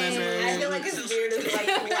 I feel like his beard is like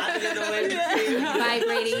flapping in the wind,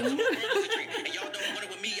 Vibrating.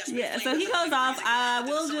 Yeah, so he goes off.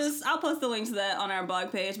 I'll post the link to that on our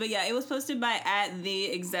blog page. But yeah, it was posted by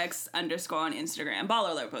 @theexecs_ on Instagram.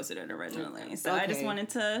 Baller Alert posted it originally. So I just wanted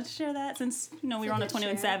to share that since, we were on a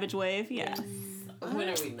 21 Savage wave. Yeah. When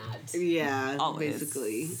are we not? Yeah, Always.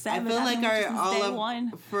 basically. Savage, I feel like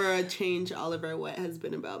one. for a change, all of our wet has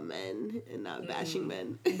been about men and not bashing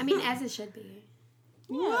men. I mean, as it should be.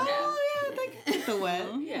 Well, yeah, they can get the wet.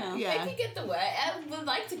 Yeah. Yeah. They could get the wet. I would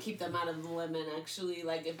like to keep them out of the lemon, actually.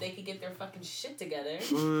 Like, if they could get their fucking shit together.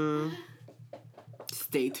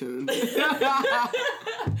 Stay tuned. All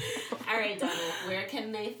right, Donna, where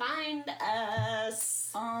can they find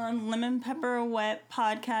us? On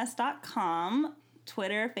lemonpepperwetpodcast.com,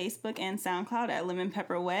 Twitter, Facebook, and SoundCloud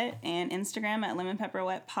 @lemonpepperwet, and Instagram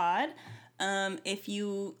 @lemonpepperwetpod.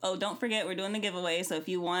 Don't forget, we're doing the giveaway. So if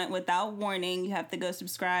you want Without Warning, you have to go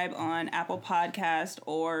subscribe on Apple Podcast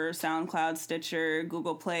or SoundCloud, Stitcher,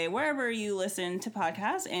 Google Play, wherever you listen to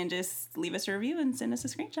podcasts, and just leave us a review and send us a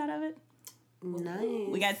screenshot of it. Nice.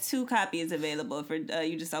 We got 2 copies available for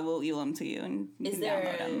I will email them to you and you can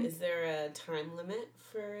download them. Is there a time limit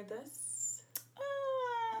for this?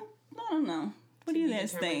 I don't know. What do you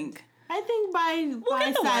guys think? I think by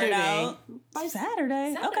Saturday. By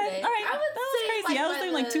Saturday. Okay. All right. I would that was crazy. I was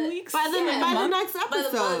thinking like 2 weeks. By the next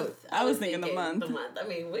episode. I was thinking the month. The month. I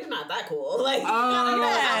mean, we're not that cool. Like, you know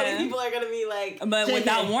how many people are gonna be like. But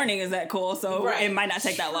Without Warning is that cool, so it might not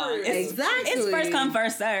take that long. Exactly. It's first come,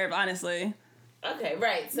 first serve, honestly. Okay,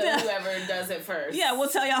 right. So whoever does it first. Yeah, we'll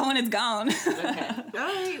tell y'all when it's gone. Okay. All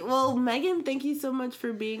right. Well, Megan, thank you so much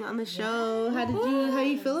for being on the show. How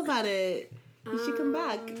you feel about it? You should come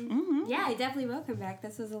back. Yeah, I definitely will come back.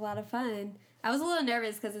 This was a lot of fun. I was a little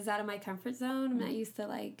nervous because it's out of my comfort zone. I'm not used to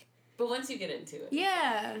But once you get into it.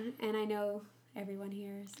 Yeah, and I know everyone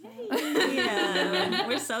here. So. Yeah,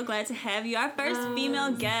 we're so glad to have you. Our first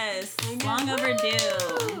female guest. Long overdue.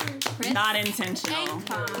 Chris Not intentional. and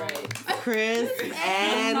Con. Right. Chris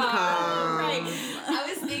and Con. Right. I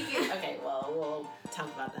was thinking. Okay, well, we'll talk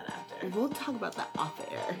about that after. We'll talk about that off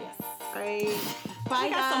air. Yes. All right. Bye, We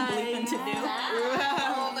got some guys. bleeping to do. Oh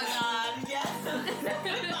my god. Yes.